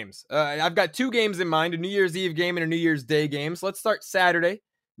some games. I've got 2 games in mind, a New Year's Eve game and a New Year's Day game. So let's start Saturday,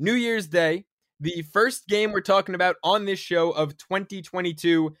 New Year's Day, the first game we're talking about on this show of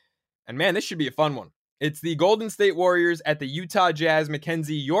 2022. And man, this should be a fun one. It's the Golden State Warriors at the Utah Jazz.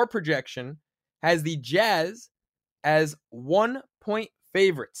 Mackenzie, your projection has the Jazz as 1-point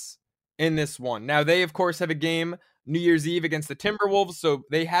favorites in this one. Now, they, of course, have a game New Year's Eve against the Timberwolves, so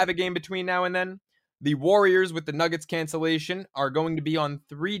they have a game between now and then. The Warriors, with the Nuggets cancellation, are going to be on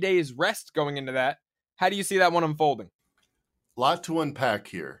 3 days rest going into that. How do you see that one unfolding? A lot to unpack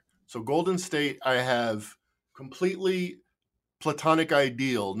here. So Golden State, I have completely platonic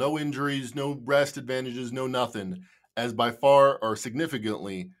ideal, no injuries, no rest advantages, no nothing, as by far or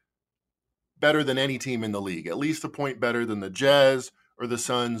significantly better than any team in the league, at least a point better than the Jazz or the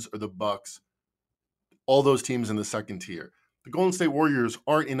Suns or the Bucks, all those teams in the second tier. The Golden State Warriors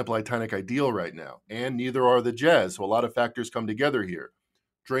aren't in a platonic ideal right now, and neither are the Jazz, so a lot of factors come together here.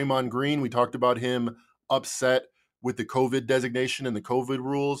 Draymond Green, we talked about him upset with the COVID designation and the COVID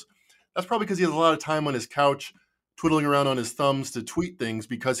rules. That's probably because he has a lot of time on his couch twiddling around on his thumbs to tweet things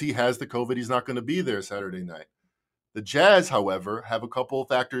because he has the COVID. He's not going to be there Saturday night. The Jazz, however, have a couple of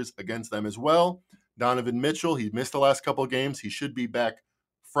factors against them as well. Donovan Mitchell, he missed the last couple of games. He should be back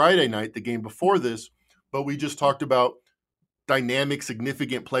Friday night, the game before this. But we just talked about dynamic,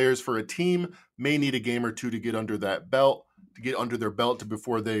 significant players for a team may need a game or two to get under that belt, to get under their belt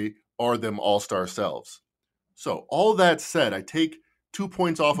before they are them all-star selves. So all that said, I take 2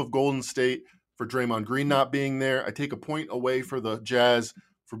 points off of Golden State for Draymond Green not being there. I take a point away for the Jazz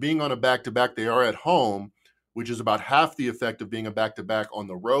for being on a back-to-back. They are at home, which is about half the effect of being a back-to-back on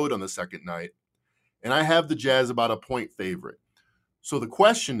the road on the second night. And I have the Jazz about a point favorite. So the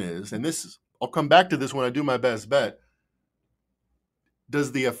question is, and I'll come back to this when I do my best bet,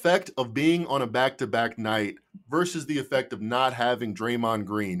 Does the effect of being on a back-to-back night versus the effect of not having Draymond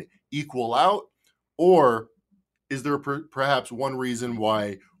Green equal out? Or is there perhaps one reason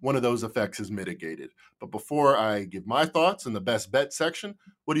why one of those effects is mitigated? But before I give my thoughts in the best bet section,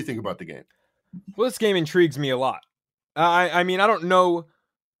 what do you think about the game? Well, this game intrigues me a lot. I mean, I don't know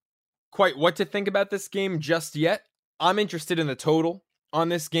quite what to think about this game just yet. I'm interested in the total on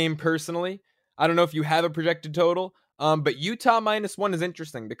this game personally. I don't know if you have a projected total, but Utah -1 is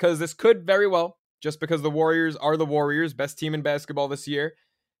interesting because this could very well, just because the Warriors are the Warriors, best team in basketball this year,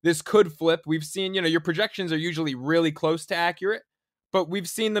 this could flip. We've seen, your projections are usually really close to accurate, but we've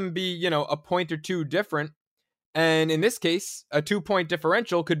seen them be, a point or two different. And in this case, a 2-point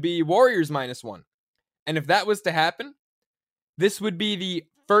differential could be Warriors -1. And if that was to happen, this would be the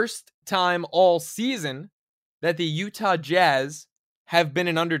first time all season that the Utah Jazz have been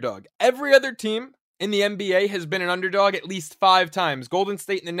an underdog. Every other team in the NBA has been an underdog at least 5 times. Golden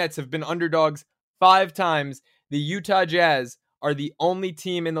State and the Nets have been underdogs 5 times. The Utah Jazz are the only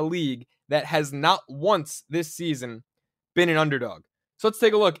team in the league that has not once this season been an underdog. So let's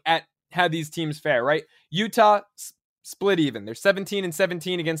take a look at how these teams fare, right? Utah split even. They're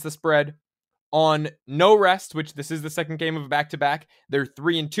 17-17 against the spread. On no rest, which this is the second game of a back-to-back, they're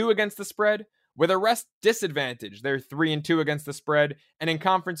 3-2 against the spread. With a rest disadvantage, they're 3-2 against the spread. And in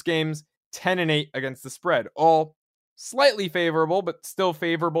conference games, 10-8 against the spread. All slightly favorable, but still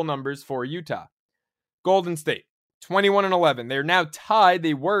favorable numbers for Utah. Golden State, 21-11. They're now tied.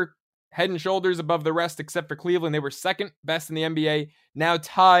 They were head and shoulders above the rest, except for Cleveland. They were second best in the NBA, now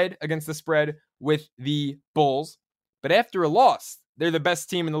tied against the spread with the Bulls. But after a loss, they're the best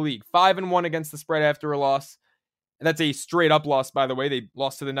team in the league. 5-1 against the spread after a loss. And that's a straight up loss, by the way. They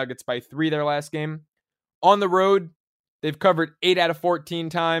lost to the Nuggets by 3 their last game. On the road, they've covered 8 out of 14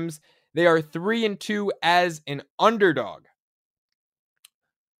 times. They are 3-2 as an underdog.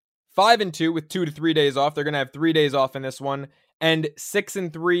 5-2 with 2 to 3 days off. They're going to have 3 days off in this one. And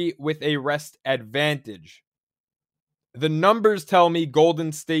 6-3 with a rest advantage. The numbers tell me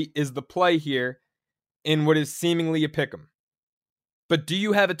Golden State is the play here in what is seemingly a pick'em. But do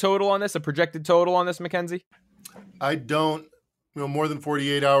you have a total on this, a projected total on this, Mackenzie? I don't. More than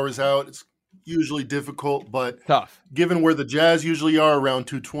 48 hours out, it's usually difficult, but tough. Given where the Jazz usually are, around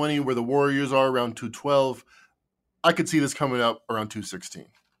 220, where the Warriors are, around 212, I could see this coming up around 216.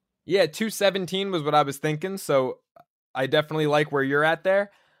 Yeah, 217 was what I was thinking, so I definitely like where you're at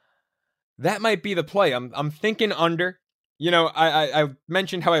there. That might be the play. I'm thinking under. I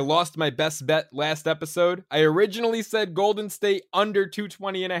mentioned how I lost my best bet last episode. I originally said Golden State under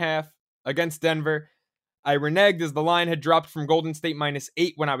 220.5 against Denver. I reneged as the line had dropped from Golden State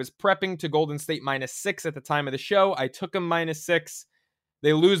 -8 when I was prepping to Golden State -6 at the time of the show. I took them -6.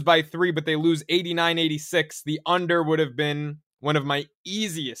 They lose by 3, but they lose 89-86. The under would have been one of my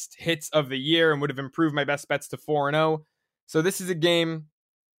easiest hits of the year and would have improved my best bets to 4-0. So this is a game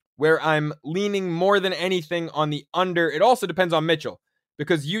where I'm leaning more than anything on the under. It also depends on Mitchell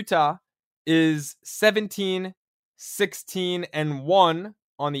because Utah is 17-16-1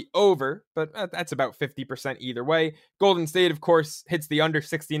 on the over, but that's about 50% either way. Golden State, of course, hits the under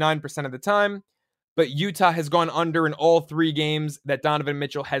 69% of the time, but Utah has gone under in all 3 games that Donovan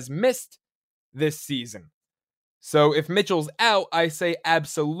Mitchell has missed this season. So if Mitchell's out, I say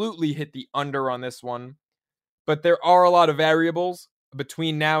absolutely hit the under on this one. But there are a lot of variables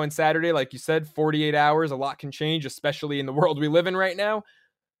between now and Saturday. Like you said, 48 hours, a lot can change, especially in the world we live in right now.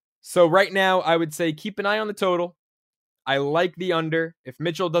 So right now, I would say keep an eye on the total. I like the under. If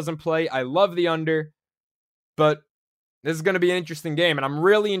Mitchell doesn't play, I love the under. But this is going to be an interesting game, and I'm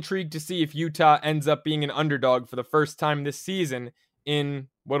really intrigued to see if Utah ends up being an underdog for the first time this season in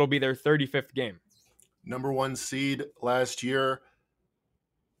what'll be their 35th game. Number 1 seed last year.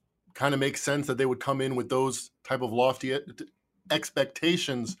 Kind of makes sense that they would come in with those type of lofty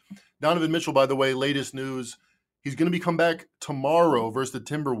expectations. Donovan Mitchell, by the way, latest news, he's going to be come back tomorrow versus the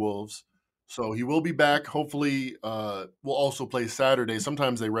Timberwolves. So he will be back. Hopefully, will also play Saturday.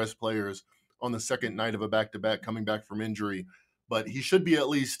 Sometimes they rest players on the second night of a back-to-back coming back from injury. But he should be at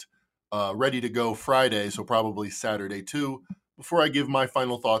least ready to go Friday, so probably Saturday too. Before I give my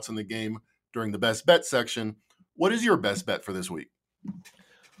final thoughts on the game during the best bet section, what is your best bet for this week?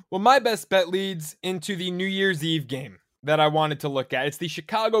 Well, my best bet leads into the New Year's Eve game that I wanted to look at. It's the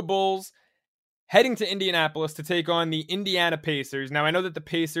Chicago Bulls heading to Indianapolis to take on the Indiana Pacers. Now, I know that the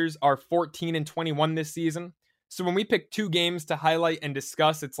Pacers are 14-21 this season. So when we pick 2 games to highlight and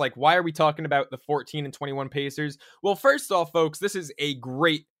discuss, it's like, why are we talking about the 14-21 Pacers? Well, first off, folks, this is a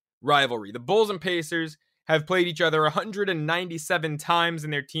great rivalry. The Bulls and Pacers have played each other 197 times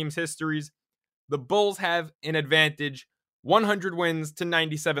in their team's histories. The Bulls have an advantage 100 wins to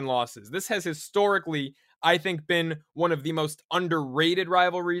 97 losses. This has historically, I think, been one of the most underrated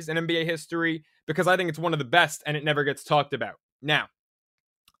rivalries in NBA history because I think it's one of the best and it never gets talked about. Now,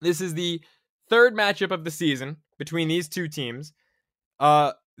 this is the third matchup of the season between these two teams.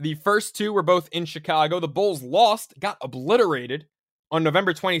 The first two were both in Chicago. The Bulls lost, got obliterated on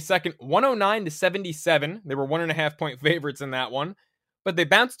November 22nd, 109-77. They were 1.5 point favorites in that one, but they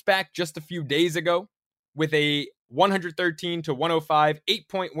bounced back just a few days ago with a 113-105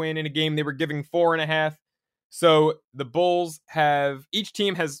 8-point win in a game they were giving 4.5. So the Bulls each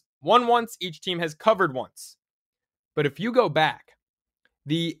team has won once, each team has covered once. But if you go back,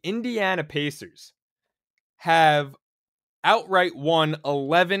 the Indiana Pacers have outright won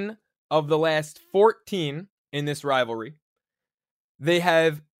 11 of the last 14 in this rivalry. They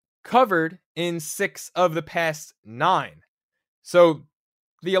have covered in 6 of the past 9. So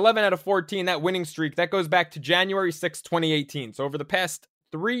the 11 out of 14, that winning streak, that goes back to January 6, 2018. So over the past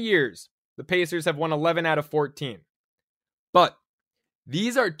 3 years, the Pacers have won 11 out of 14. But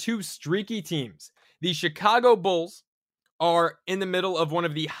these are two streaky teams. The Chicago Bulls are in the middle of one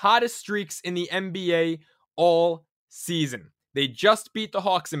of the hottest streaks in the NBA all season. They just beat the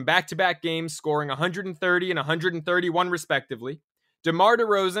Hawks in back-to-back games, scoring 130 and 131 respectively. DeMar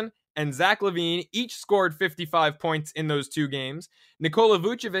DeRozan and Zach LaVine each scored 55 points in those 2 games. Nikola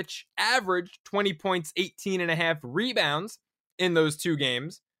Vucevic averaged 20 points, 18.5 rebounds in those 2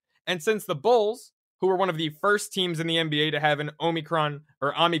 games. And since the Bulls, who were one of the first teams in the NBA to have an Omicron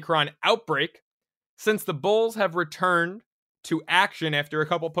outbreak, since the Bulls have returned to action after a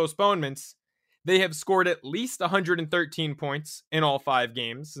couple postponements, they have scored at least 113 points in all 5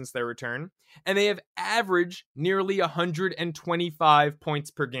 games since their return, and they have averaged nearly 125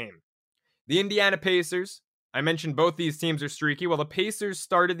 points per game. The Indiana Pacers, I mentioned both these teams are streaky. Well, the Pacers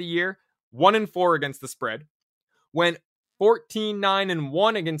started the year 1-4 against the spread, went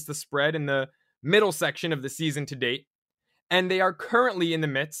 14-9-1 against the spread in the middle section of the season to date, and they are currently in the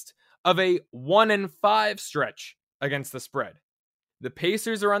midst of a 1-5 stretch against the spread. The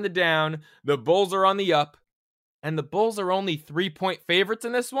Pacers are on the down, the Bulls are on the up, and the Bulls are only 3-point favorites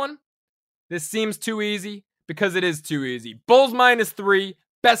in this one? This seems too easy because it is too easy. Bulls -3,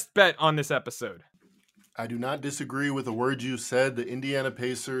 best bet on this episode. I do not disagree with the words you said. The Indiana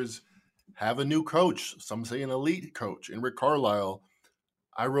Pacers have a new coach. Some say an elite coach in Rick Carlisle.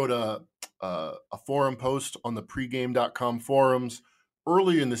 I wrote a forum post on the pregame.com forums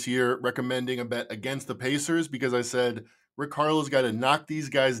early in this year recommending a bet against the Pacers because I said Rick Carlisle's got to knock these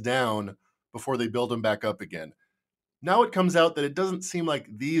guys down before they build them back up again. Now it comes out that it doesn't seem like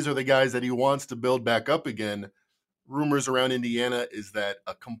these are the guys that he wants to build back up again. Rumors around Indiana is that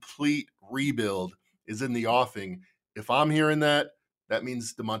a complete rebuild is in the offing. If I'm hearing that, that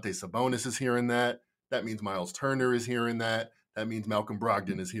means Domantas Sabonis is hearing that. That means Miles Turner is hearing that. That means Malcolm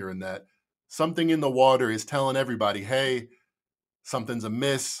Brogdon is hearing that. Something in the water is telling everybody, hey, something's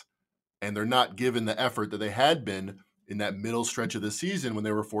amiss, and they're not given the effort that they had been in that middle stretch of the season when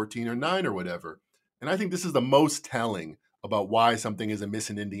they were 14-9 or whatever. And I think this is the most telling about why something is amiss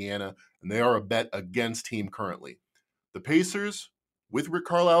in Indiana, and they are a bet against team currently. The Pacers, with Rick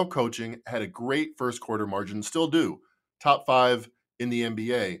Carlisle coaching, had a great first quarter margin, still do. Top 5 in the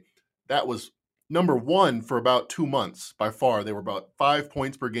NBA. That was number 1 for about 2 months by far. They were about 5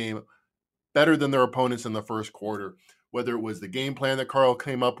 points per game, better than their opponents in the first quarter. Whether it was the game plan that Carl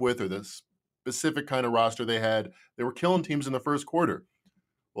came up with or the specific kind of roster they had, they were killing teams in the first quarter.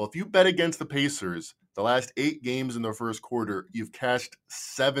 Well, if you bet against the Pacers, the last 8 games in the first quarter, you've cashed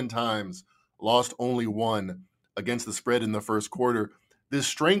 7 times, lost only 1 against the spread in the first quarter. This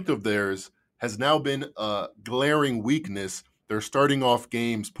strength of theirs has now been a glaring weakness. They're starting off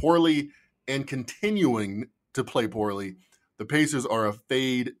games poorly and continuing to play poorly. The Pacers are a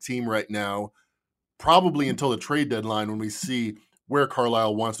fade team right now, probably until the trade deadline when we see where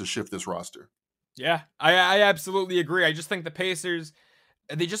Carlisle wants to shift this roster. Yeah, I absolutely agree. I just think the Pacers,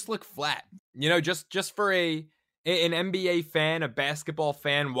 they just look flat. You know, just for an NBA fan, a basketball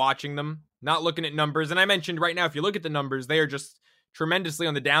fan watching them, not looking at numbers. And I mentioned right now, if you look at the numbers, they are just tremendously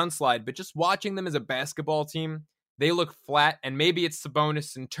on the downslide. But just watching them as a basketball team, they look flat. And maybe it's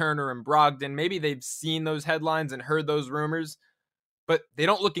Sabonis and Turner and Brogdon. Maybe they've seen those headlines and heard those rumors, but they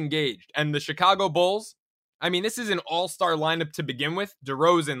don't look engaged. And the Chicago Bulls, I mean, this is an all-star lineup to begin with.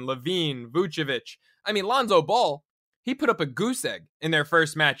 DeRozan, LaVine, Vucevic. I mean, Lonzo Ball, he put up a goose egg in their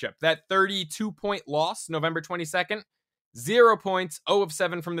first matchup. That 32-point loss, November 22nd, 0 points, 0 of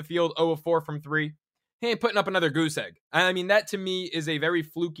 7 from the field, 0 of 4 from 3. He ain't putting up another goose egg. I mean, that to me is a very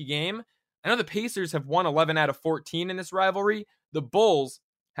fluky game. I know the Pacers have won 11 out of 14 in this rivalry. The Bulls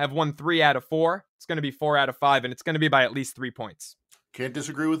have won 3 out of 4. It's going to be 4 out of 5, and it's going to be by at least 3 points. Can't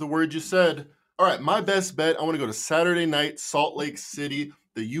disagree with the word you said. All right, my best bet, I want to go to Saturday night, Salt Lake City,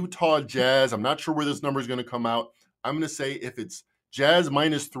 the Utah Jazz. I'm not sure where this number is going to come out. I'm going to say if it's Jazz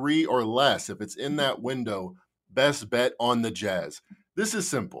 -3 or less, if it's in that window, best bet on the Jazz. This is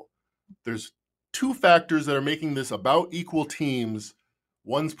simple. There's 2 factors that are making this about equal teams.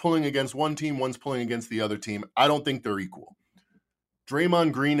 One's pulling against one team, one's pulling against the other team. I don't think they're equal.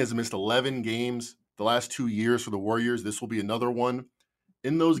 Draymond Green has missed 11 games the last 2 years for the Warriors. This will be another one.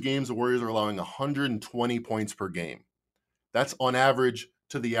 In those games, the Warriors are allowing 120 points per game. That's on average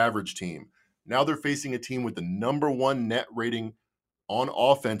to the average team. Now they're facing a team with the #1 net rating on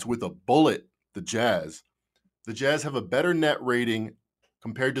offense with a bullet, the Jazz. The Jazz have a better net rating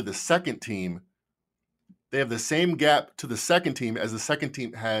compared to the second team. They have the same gap to the second team as the second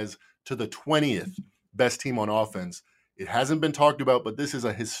team has to the 20th best team on offense. It hasn't been talked about, but this is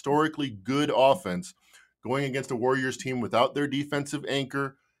a historically good offense going against a Warriors team without their defensive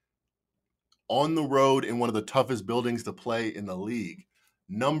anchor on the road in one of the toughest buildings to play in the league.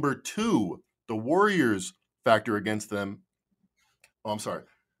 Number 2, the Warriors factor against them. Oh, I'm sorry.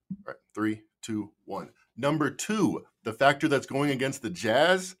 All right, 3, 2, 1. Number 2, the factor that's going against the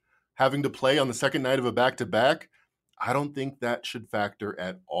Jazz having to play on the second night of a back-to-back, I don't think that should factor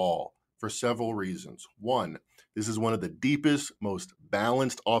at all for several reasons. 1, this is one of the deepest, most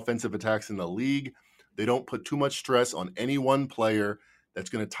balanced offensive attacks in the league. They don't put too much stress on any one player that's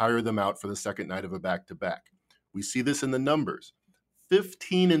going to tire them out for the second night of a back-to-back. We see this in the numbers.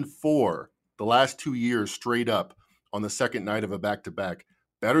 15-4 the last 2 years straight up on the second night of a back-to-back.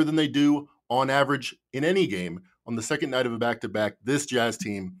 Better than they do on average in any game on the second night of a back-to-back. This Jazz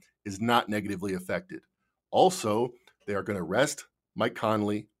team is not negatively affected. Also, they are going to rest Mike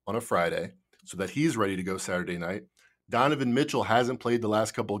Conley on a Friday so that he's ready to go Saturday night. Donovan Mitchell hasn't played the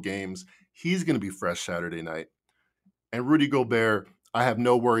last couple of games. He's going to be fresh Saturday night. And Rudy Gobert, I have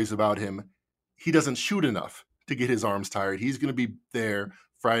no worries about him. He doesn't shoot enough to get his arms tired. He's going to be there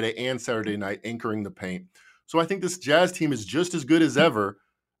Friday and Saturday night anchoring the paint. So I think this Jazz team is just as good as ever.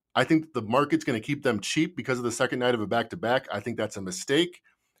 I think the market's going to keep them cheap because of the second night of a back-to-back. I think that's a mistake.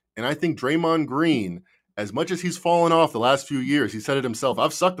 And I think Draymond Green, as much as he's fallen off the last few years, he said it himself,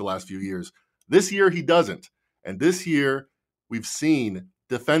 I've sucked the last few years. This year, he doesn't. And this year, we've seen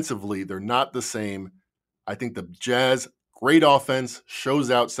defensively, they're not the same. I think the Jazz, great offense, shows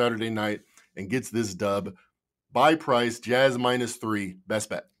out Saturday night and gets this dub. Buy price, Jazz -3, best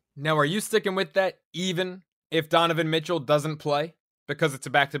bet. Now, are you sticking with that even if Donovan Mitchell doesn't play because it's a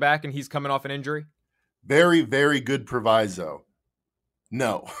back-to-back and he's coming off an injury? Very, very good proviso.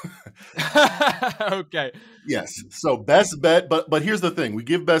 No. Okay. Yes. So best bet, but here's the thing. We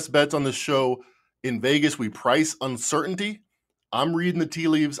give best bets on the show in Vegas. We price uncertainty. I'm reading the tea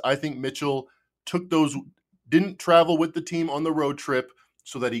leaves. I think Mitchell didn't travel with the team on the road trip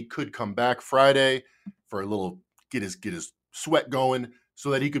so that he could come back Friday for a little, get his sweat going so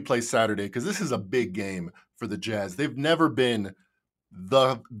that he could play Saturday, because this is a big game for the Jazz. They've never been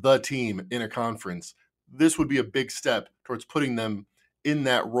the team in a conference. This would be a big step towards putting them in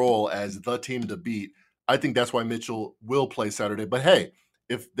that role as the team to beat. I think that's why Mitchell will play Saturday. But hey,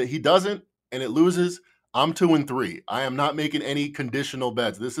 if he doesn't and it loses, I'm 2-3. I am not making any conditional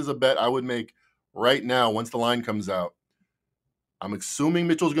bets. This is a bet I would make right now once the line comes out. I'm assuming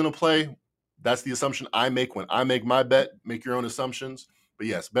Mitchell's going to play. That's the assumption I make when I make my bet. Make your own assumptions. But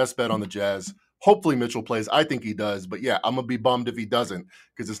yes, best bet on the Jazz. Hopefully Mitchell plays. I think he does. But yeah, I'm going to be bummed if he doesn't,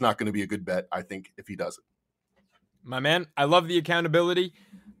 because it's not going to be a good bet, I think, if he doesn't. My man, I love the accountability.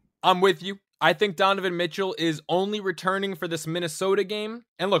 I'm with you. I think Donovan Mitchell is only returning for this Minnesota game.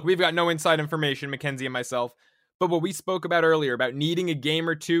 And look, we've got no inside information, Mackenzie and myself. But what we spoke about earlier, about needing a game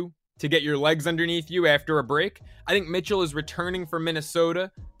or two to get your legs underneath you after a break, I think Mitchell is returning for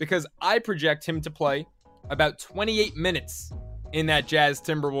Minnesota because I project him to play about 28 minutes in that Jazz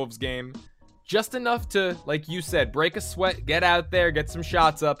Timberwolves game. Just enough to, like you said, break a sweat, get out there, get some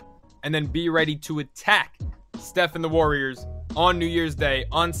shots up, and then be ready to attack Steph and the Warriors on New Year's Day,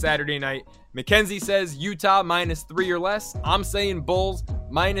 on Saturday night. Mackenzie says Utah -3 or less. I'm saying Bulls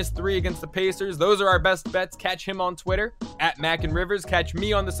 -3 against the Pacers. Those are our best bets. Catch him on Twitter at @MackinRivers. Catch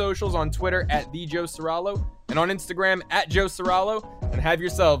me on the socials on Twitter at @TheJoeCeraulo and on Instagram @JoeCeraulo. And have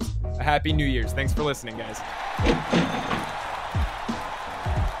yourselves a happy New Year's. Thanks for listening, guys.